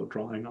that little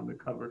drawing on the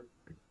cover.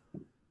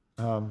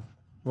 Um,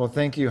 well,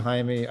 thank you,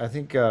 Jaime. I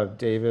think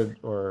David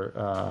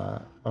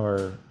or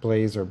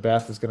Blaze or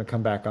Beth is going to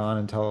come back on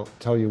and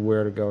tell you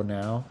where to go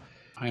now.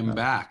 I am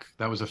back.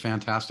 That was a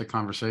fantastic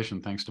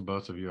conversation. Thanks to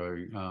both of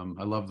you.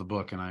 I love the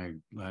book, and I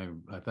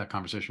that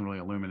conversation really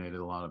illuminated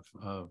a lot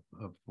of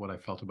what I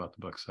felt about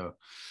the book. So,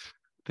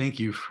 thank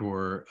you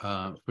for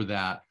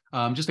that.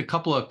 Just a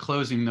couple of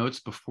closing notes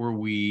before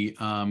we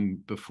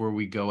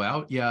go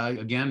out. Yeah,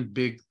 again,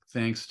 big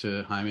thanks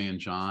to Jaime and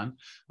John.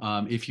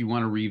 If you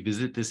want to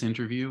revisit this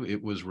interview, it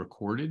was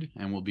recorded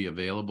and will be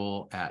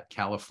available at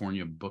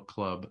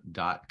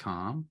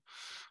californiabookclub.com.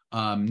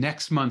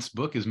 Next month's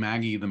book is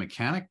Maggie the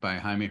Mechanic by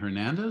Jaime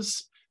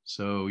Hernandez.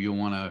 So you'll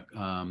want to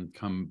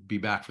come be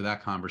back for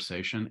that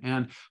conversation.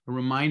 And a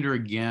reminder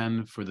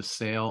again for the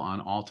sale on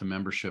Alta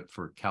membership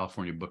for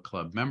California Book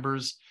Club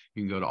members.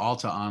 You can go to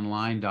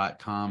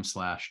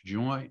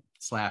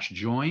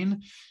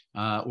altaonline.com/join,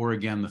 or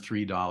again, the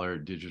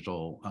 $3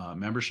 digital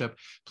membership.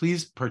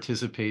 Please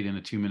participate in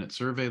a 2-minute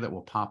survey that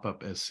will pop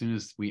up as soon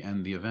as we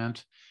end the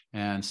event.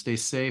 And stay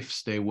safe,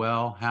 stay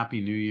well.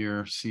 Happy New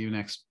Year. See you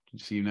next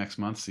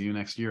month. See you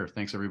next year.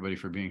 Thanks everybody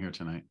for being here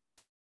tonight.